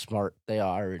 like, smart they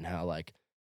are and how, like,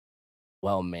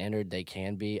 well-mannered they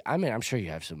can be. I mean, I'm sure you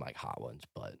have some, like, hot ones,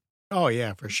 but... Oh,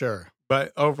 yeah, for sure.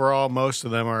 But overall, most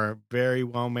of them are very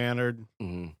well-mannered.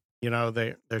 Mhm.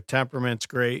 Their temperament's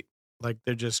great. Like,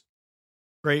 they're just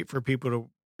great for people to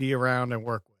be around and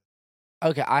work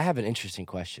with. Okay, I have an interesting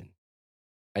question.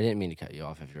 I didn't mean to cut you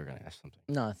off if you were going to ask something.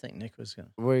 No, I think Nick was going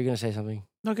to. Were you going to say something?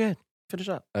 No, go ahead. Finish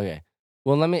up. Okay.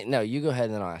 Well, you go ahead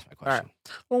and then I'll ask my All right. question.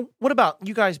 Well, what about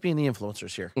you guys being the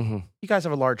influencers here? Mm-hmm. You guys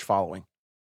have a large following.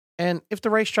 And if the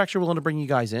racetracks are willing to bring you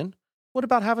guys in, what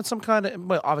about having some kind of,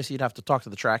 well, obviously you'd have to talk to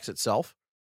the tracks itself,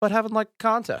 but having like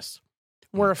contests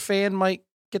where a fan might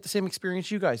get the same experience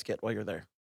you guys get while you're there.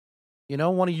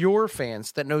 One of your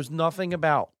fans that knows nothing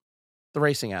about the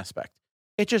racing aspect.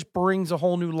 It just brings a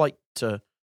whole new light to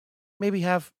maybe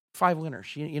have 5 winners,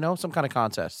 some kind of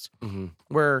contest Mm-hmm.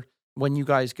 where when you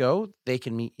guys go, they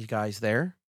can meet you guys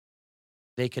there.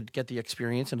 They could get the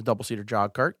experience in a double-seater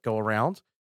jog cart, go around.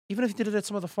 Even if you did it at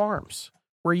some of the farms,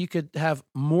 where you could have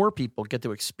more people get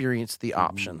to experience the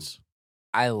options.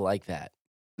 I like that.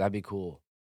 That'd be cool.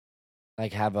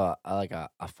 Like, have a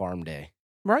farm day.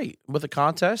 Right. With a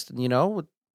contest, with,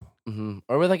 Mm-hmm.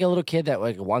 Or with like a little kid that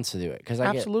like wants to do it because I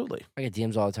absolutely. get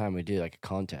DMs all the time. We do like a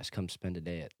contest. Come spend a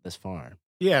day at this farm.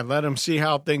 Yeah, let them see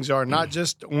how things are, not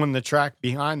just on the track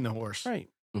behind the horse, Right.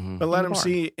 Mm-hmm. but let In the them barn.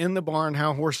 see in the barn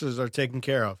how horses are taken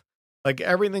care of. Like,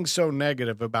 everything's so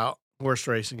negative about horse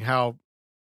racing, how,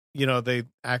 they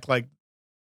act like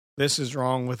this is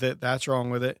wrong with it, that's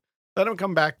wrong with it. Let them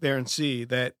come back there and see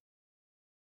that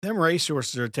them race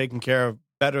horses are taken care of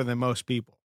better than most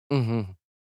people. Mm-hmm.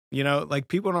 Like,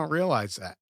 people don't realize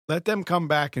that. Let them come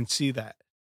back and see that.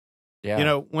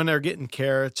 Yeah. When they're getting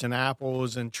carrots and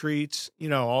apples and treats,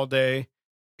 all day,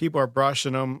 people are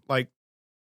brushing them. Like,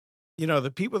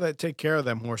 the people that take care of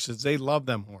them horses, they love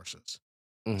them horses.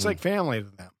 It's Mhm. like family to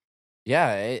them.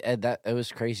 Yeah, it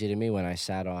was crazy to me when I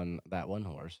sat on that one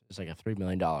horse. It's like a $3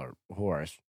 million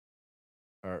horse,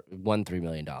 or won $3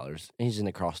 million. And he's in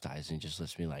the cross ties and he just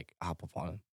lets me like hop up on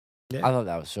him. Yeah. I thought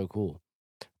that was so cool.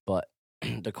 But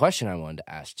the question I wanted to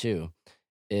ask too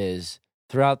is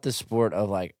throughout the sport of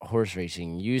like horse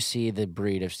racing, you see the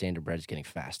breed of standardbreds getting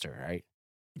faster, right?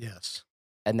 Yes.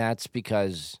 And that's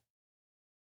because,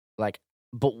 like,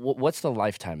 but what's the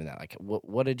lifetime in that? Like,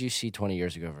 what did you see 20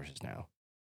 years ago versus now?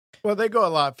 Well, they go a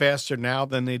lot faster now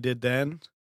than they did then.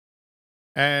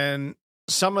 And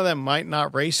some of them might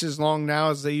not race as long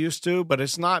now as they used to, but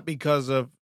it's not because of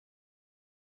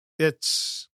the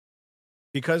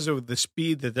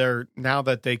speed that they're now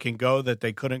that they can go that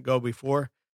they couldn't go before.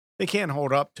 They can't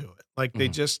hold up to it. Like, they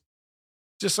just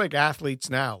like athletes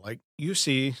now. Like, you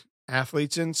see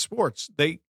athletes in sports.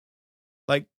 They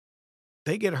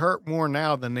get hurt more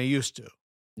now than they used to.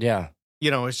 Yeah.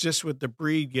 It's just with the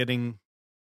breed getting,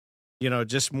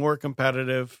 just more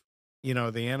competitive.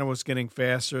 The animals getting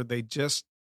faster. You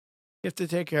have to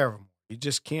take care of them. You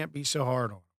just can't be so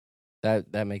hard on them.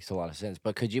 That makes a lot of sense.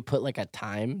 But could you put like a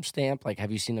time stamp? Like,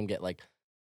 have you seen them get like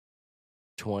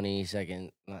 20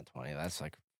 seconds? Not 20. That's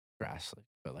like drastic.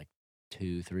 But like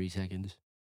 2-3 seconds.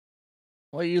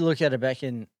 Well, you look at it back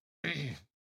in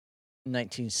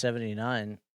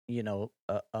 1979.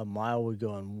 A mile would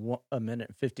go in 1 minute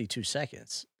and 52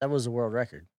 seconds. That was the world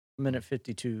record. 1 minute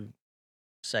 52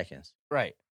 seconds.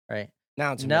 Right. Right.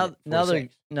 Now it's now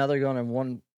they're going in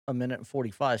 1 minute and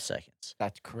 45 seconds.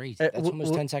 That's crazy. That's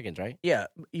almost 10 seconds, right? Yeah.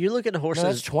 You look at the horses. No,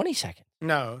 that's 20 seconds.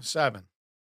 No, 7.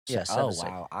 Yeah. Oh,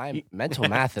 wow. Mental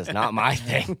math is not my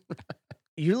thing.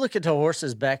 You look at the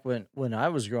horses back when I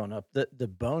was growing up, the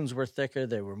bones were thicker.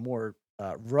 They were more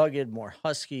rugged, more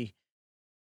husky.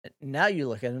 Now you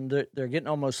look at them, they're getting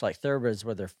almost like thoroughbreds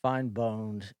where they're fine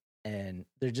boned and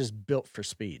they're just built for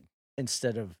speed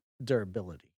instead of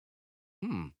durability.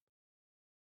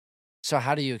 So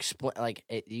how do you explain, like,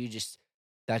 is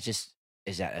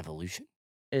that evolution?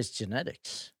 It's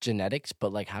genetics. Genetics,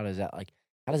 but like, how does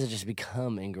it just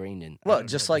become ingrained in? Well,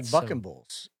 just like bucking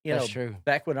bulls. That's true.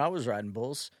 Back when I was riding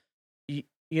bulls,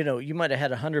 you might have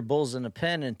had 100 bulls in a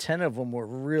pen and 10 of them were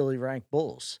really ranked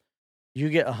bulls. You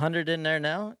get 100 in there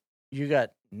now, you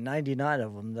got 99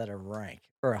 of them that are ranked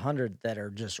or 100 that are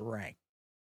just ranked.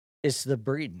 It's the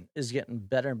breeding is getting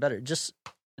better and better. Just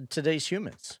today's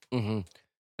humans. Mm-hmm.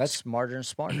 That's smarter and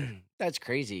smarter. That's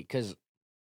crazy.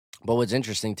 But what's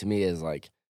interesting to me is like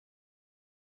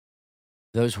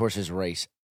those horses race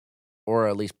or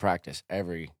at least practice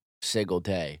every single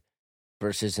day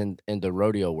versus in the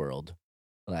rodeo world.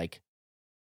 Like,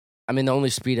 I mean, the only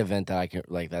speed event that I can,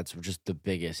 like, that's just the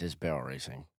biggest is barrel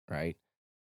racing, right?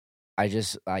 I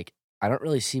don't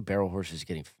really see barrel horses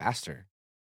getting faster,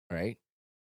 right?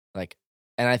 Like,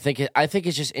 and I think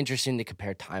it's just interesting to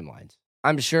compare timelines.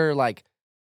 I'm sure, like,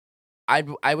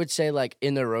 I would say, like,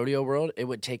 in the rodeo world, it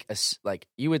would take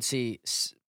you would see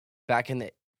back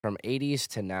from 80s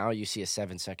to now, you see a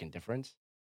 7-second difference.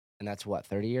 And that's what,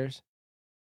 30 years?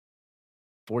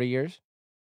 40 years?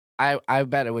 I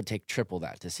bet it would take triple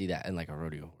that to see that in like a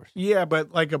rodeo horse. Yeah,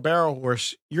 but like a barrel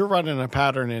horse, you're running a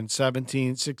pattern in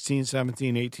 16,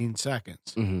 17, 18 seconds.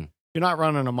 Mm-hmm. You're not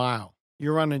running a mile.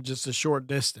 You're running just a short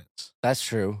distance. That's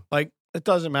true. Like, it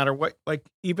doesn't matter what, like,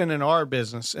 even in our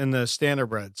business, in the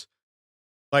standardbreds,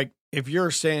 like, if you're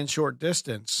saying short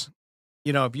distance,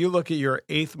 if you look at your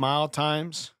 8th mile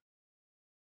times,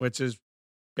 which is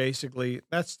basically,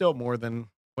 that's still more than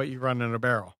what you run in a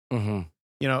barrel. Mm-hmm.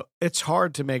 It's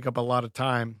hard to make up a lot of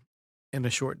time in a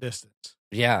short distance.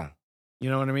 Yeah. You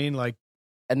know what I mean? Like,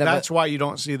 and that's why you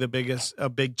don't see a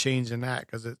big change in that,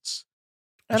 because it's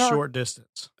a short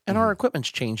distance. And our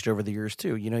equipment's changed over the years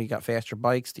too. You got faster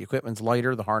bikes, the equipment's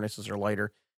lighter, the harnesses are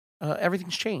lighter.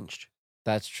 Everything's changed.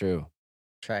 That's true.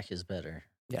 Track is better.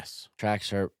 Yes.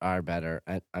 Tracks are better.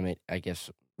 I mean, I guess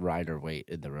rider weight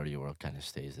in the rodeo world kind of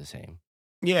stays the same.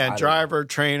 Yeah, driver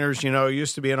trainers,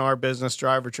 used to be in our business,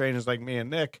 driver trainers like me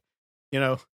and Nick,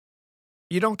 you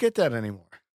don't get that anymore.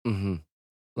 Mm-hmm.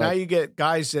 Now you get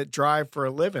guys that drive for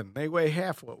a living. They weigh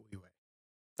half what we weigh.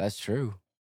 That's true.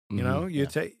 Mm-hmm.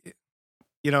 Take,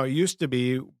 it used to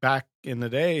be back in the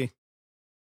day,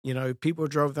 people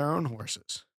drove their own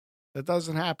horses. That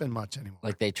doesn't happen much anymore.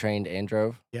 Like they trained and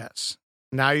drove? Yes.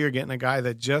 Now you're getting a guy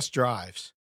that just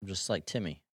drives. Just like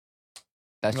Timmy.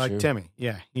 That's like true. Timmy.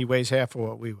 Yeah. He weighs half of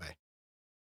what we weigh.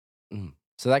 Mm.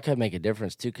 So that could make a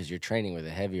difference too, because you're training with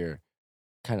a heavier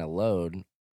kind of load,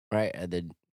 right? And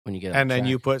then when you get and then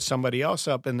you put somebody else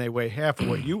up and they weigh half of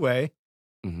what you weigh,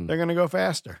 mm-hmm. they're going to go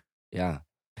faster. Yeah.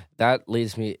 That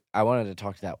leads me, I wanted to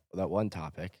talk to that one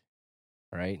topic,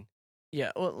 right?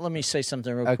 Yeah. Well, let me say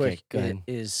something real quick. Go ahead.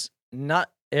 Is not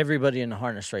everybody in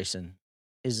harness racing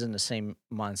is in the same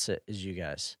mindset as you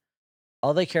guys.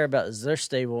 All they care about is their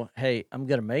stable. Hey, I'm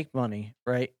going to make money,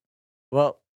 right?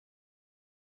 Well,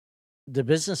 the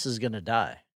business is going to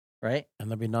die, right? And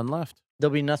there'll be none left.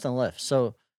 There'll be nothing left.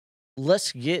 So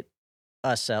let's get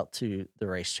us out to the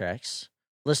racetracks.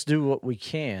 Let's do what we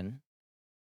can.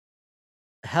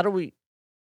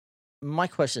 My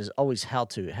question is always how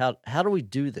do we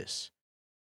do this?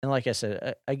 And like I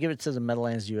said, I give it to the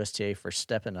Meadowlands USTA for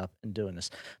stepping up and doing this.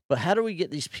 But how do we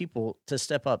get these people to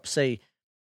step up? Say,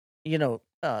 the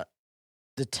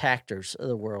Tactors of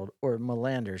the world or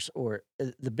Melanders or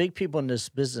the big people in this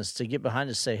business to get behind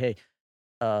us, say, hey,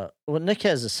 what Nick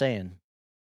has a saying,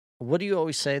 what do you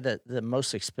always say that the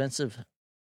most expensive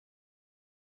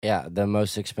Yeah, the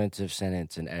most expensive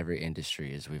sentence in every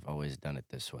industry is we've always done it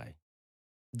this way.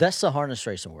 That's the harness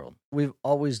racing world. We've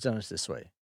always done it this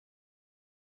way.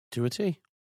 To a T.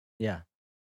 Yeah.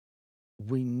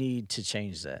 We need to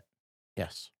change that.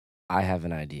 Yes. I have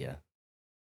an idea.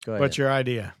 Go ahead. What's your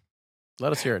idea?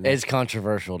 Let us hear it. Nick. It's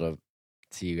controversial to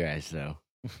you guys, though.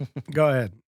 Go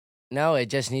ahead. No, it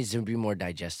just needs to be more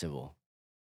digestible.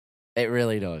 It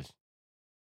really does.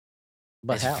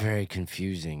 But it's how? very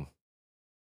confusing.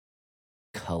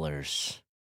 Colors.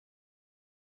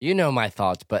 You know my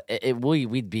thoughts, but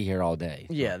we'd be here all day.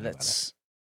 Yeah, talking about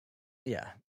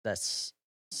that's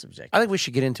subjective. I think we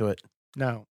should get into it.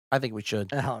 No. I think we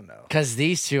should. Oh no. because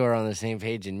these two are on the same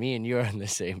page, and me and you are on the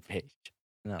same page.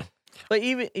 No. But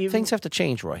even Things have to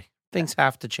change, Roy. Things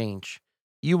have to change.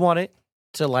 You want it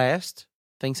to last.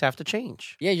 Things have to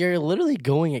change. Yeah, you're literally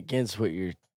going against what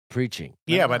you're preaching.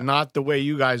 Yeah, but not the way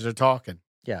you guys are talking.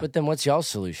 yeah. But then, what's y'all's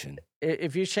solution?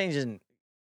 If you're changing,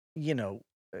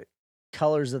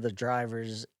 colors of the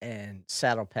drivers and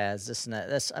saddle pads, this and that,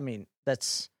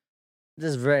 that's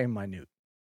very minute.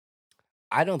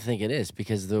 I don't think it is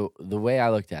because the way I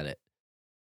looked at it.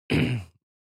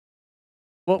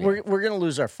 Well, Yeah. we're gonna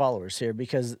lose our followers here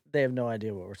because they have no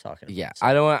idea what we're talking about. Yeah, So-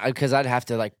 I don't want because I'd have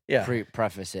to Yeah.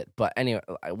 preface it. But anyway,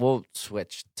 we'll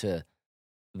switch to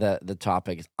the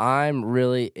topic. I'm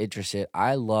really interested.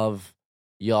 I love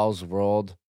y'all's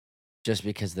world just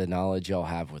because the knowledge y'all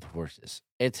have with horses.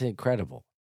 It's incredible.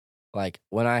 Like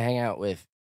when I hang out with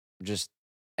just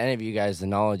any of you guys, the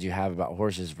knowledge you have about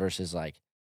horses versus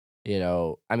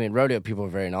rodeo people are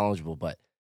very knowledgeable, but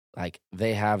like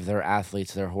they have their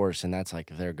athletes, their horse, and that's like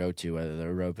their go-to, whether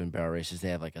they're rope and barrel races, they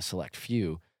have like a select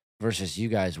few versus you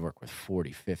guys work with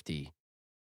 40, 50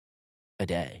 a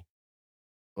day.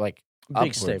 Like big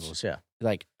upwards. stables, yeah.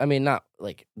 Like, I mean, not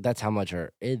like that's how much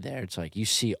are in there. It's like you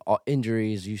see all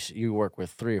injuries, you work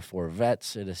with 3 or 4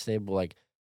 vets in a stable. Like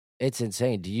it's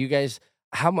insane. Do you guys,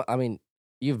 how much, I mean,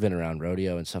 you've been around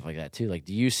rodeo and stuff like that too. Like,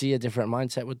 do you see a different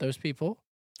mindset with those people?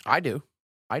 I do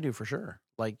for sure.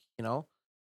 Like,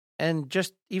 and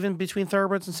just even between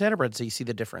thoroughbreds and standardbreds, you see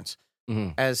the difference.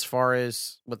 Mm-hmm. As far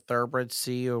as what thoroughbreds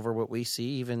see over what we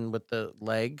see, even with the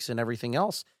legs and everything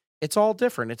else, it's all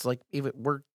different. It's like even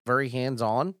we're very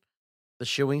hands-on. The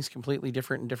shoeing's completely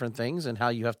different in different things and how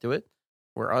you have to do it.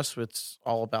 Where us, it's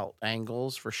all about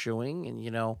angles for shoeing and,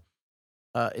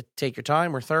 take your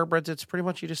time. Where thoroughbreds, it's pretty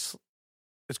much you just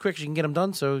as quick as you can get them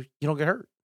done so you don't get hurt.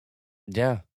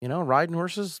 Yeah. Riding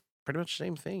horses, pretty much the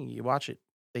same thing. You watch it.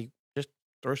 They just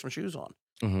throw some shoes on.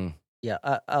 Mm-hmm. Yeah,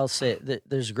 I'll say it, that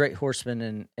there's great horsemen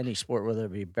in any sport, whether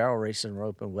it be barrel racing,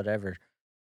 rope, and whatever.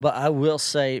 But I will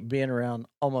say, being around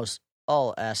almost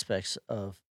all aspects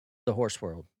of the horse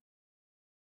world,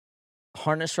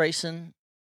 harness racing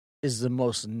is the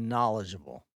most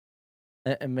knowledgeable.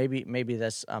 And maybe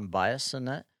that's I'm biased in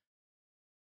that,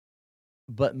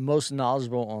 but most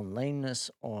knowledgeable on lameness,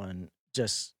 on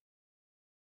just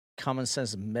common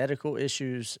sense medical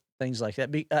issues, things like that.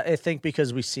 I think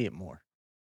because we see it more.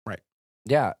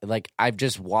 Yeah. Like I've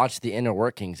just watched the inner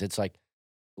workings. It's like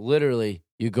literally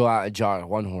you go out and jog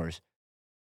one horse,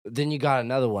 then you got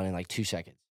another one in like 2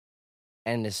 seconds.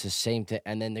 And it's the same thing.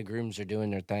 And then the grooms are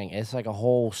doing their thing. It's like a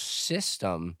whole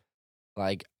system.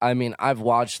 Like, I mean, I've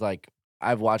watched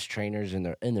trainers in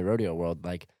the rodeo world.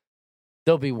 Like,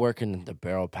 they'll be working the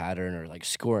barrel pattern or like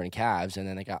scoring calves, and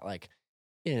then they got like,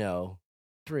 3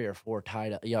 or 4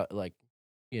 tied up,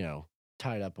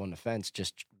 tied up on the fence,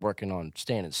 just working on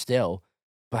standing still.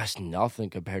 But that's nothing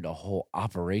compared to a whole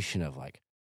operation of like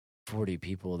 40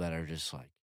 people that are just like.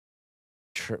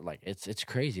 It's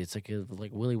crazy. It's like a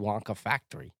Willy Wonka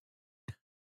factory.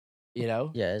 Yeah,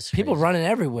 it's people crazy. running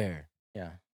everywhere. Yeah,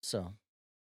 so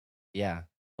Yeah,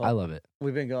 Well, I love it.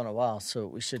 we've been going a while, so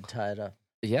we should tie it up.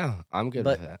 Yeah, I'm good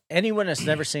But with that. anyone that's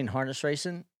never seen harness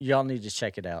racing, y'all need to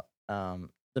check it out.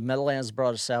 The Meadowlands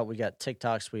brought us out. We got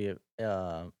TikToks. We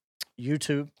have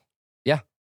YouTube. Yeah.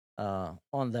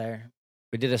 On there.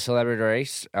 We did a celebrity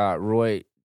race. Roy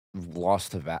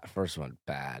lost the first one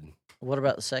bad. What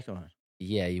about the second one?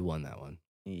 Yeah, you won that one,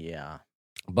 Yeah.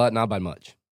 but not by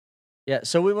much. Yeah,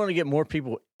 so we want to get more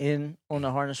people in on the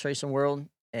harness racing world,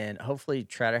 and hopefully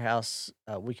Trotter House,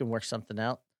 we can work something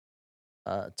out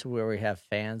to where we have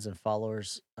fans and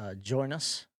followers join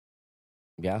us.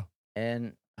 Yeah,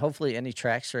 And hopefully any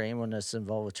tracks or anyone that's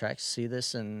involved with tracks see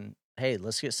this and, hey,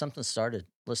 let's get something started.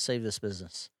 Let's save this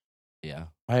business. yeah.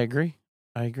 I agree.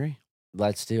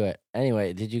 Let's do it.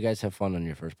 Anyway, did you guys have fun on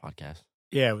your first podcast?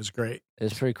 Yeah, it was great. It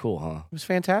was pretty cool, huh? It was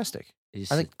fantastic. You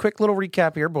I think quick little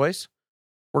recap here, boys.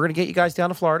 We're going to get you guys down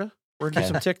to Florida. We're going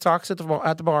to do some TikToks at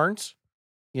the barns.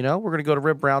 We're going to go to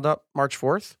Rib Roundup March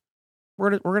 4th.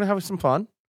 we're gonna have some fun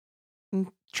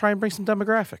and try and bring some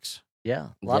demographics. Yeah.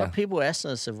 A lot Yeah. of people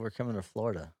asking us if we're coming to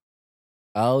Florida.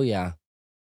 Oh yeah.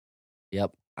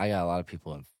 Yep. I got a lot of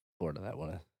people in Florida that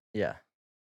want to. Yeah.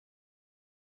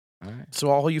 All right. So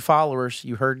all you followers,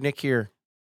 you heard Nick here.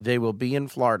 They will be in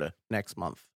Florida next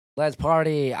month. Let's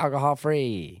party, alcohol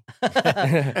free.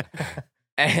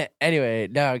 Anyway,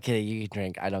 no, I'm kidding. You can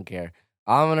drink. I don't care.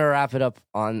 I'm gonna wrap it up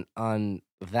on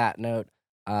that note.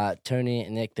 Tony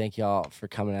and Nick, thank y'all for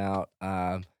coming out.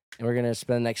 And we're gonna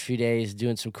spend the next few days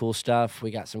doing some cool stuff.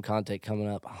 We got some content coming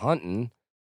up. Hunting.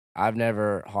 I've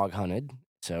never hog hunted,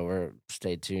 so we're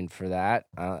stay tuned for that.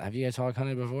 Have you guys hog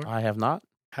hunted before? I have not.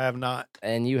 Have not.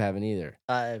 And you haven't either.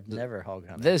 I've never hog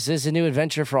hunted. This is a new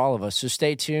adventure for all of us. So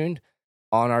stay tuned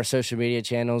on our social media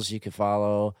channels. You can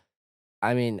follow.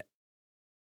 I mean,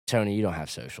 Tony, you don't have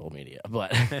social media,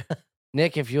 but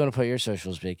Nick, if you want to put your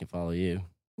socials, they can follow you.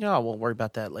 No, I won't worry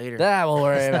about that later. We'll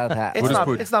worry about that. It's not big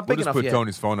we'll just enough put yet.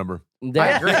 Tony's phone number.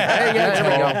 There, agree. There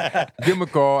we go. Give him a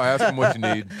call. Ask him what you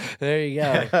need. There you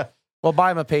go. Well,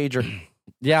 buy him a pager.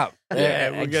 Yeah.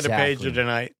 Yeah, we'll get a exactly. pager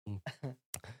tonight.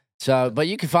 So, but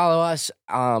you can follow us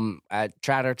at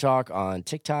Tratter Talk on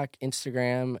TikTok,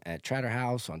 Instagram, at Tratter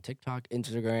House on TikTok,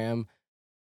 Instagram.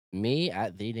 Me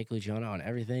at the Nick Luciano on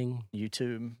everything,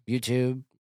 YouTube,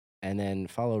 and then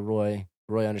follow Roy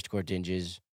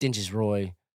 _Dinges, Dinges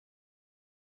Roy.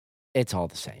 It's all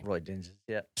the same. Roy Dinges.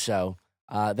 Yeah. So,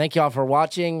 thank y'all for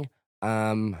watching.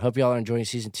 Hope y'all are enjoying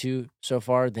season 2 so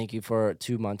far. Thank you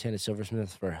to Montana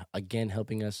Silversmith for again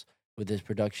helping us with this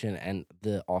production and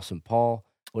the awesome Paul.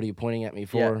 What are you pointing at me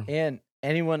for? Yeah. And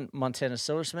anyone Montana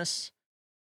Silversmiths,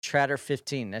 Tratter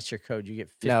 15. That's your code. You get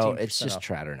 15%. No, it's just off.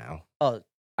 Tratter now. Oh,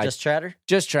 just Tratter?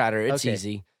 Just Tratter. It's Okay.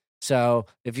 easy. So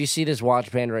if you see this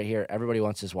watch band right here, everybody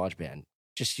wants this watch band.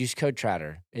 Just use code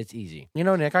Tratter. It's easy. You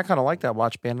know, Nick, I kind of like that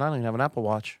watch band. I don't even have an Apple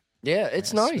Watch. Yeah,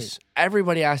 it's That's nice. sweet.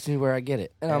 Everybody asks me where I get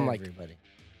it, and Everybody.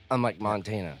 I'm like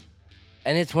Montana,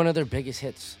 and it's one of their biggest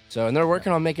hits. So, and they're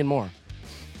working on making more.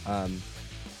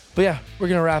 But yeah, we're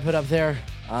gonna wrap it up there.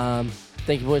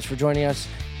 Thank you, boys, for joining us,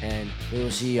 and we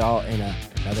will see y'all in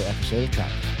another episode of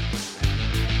Tratter.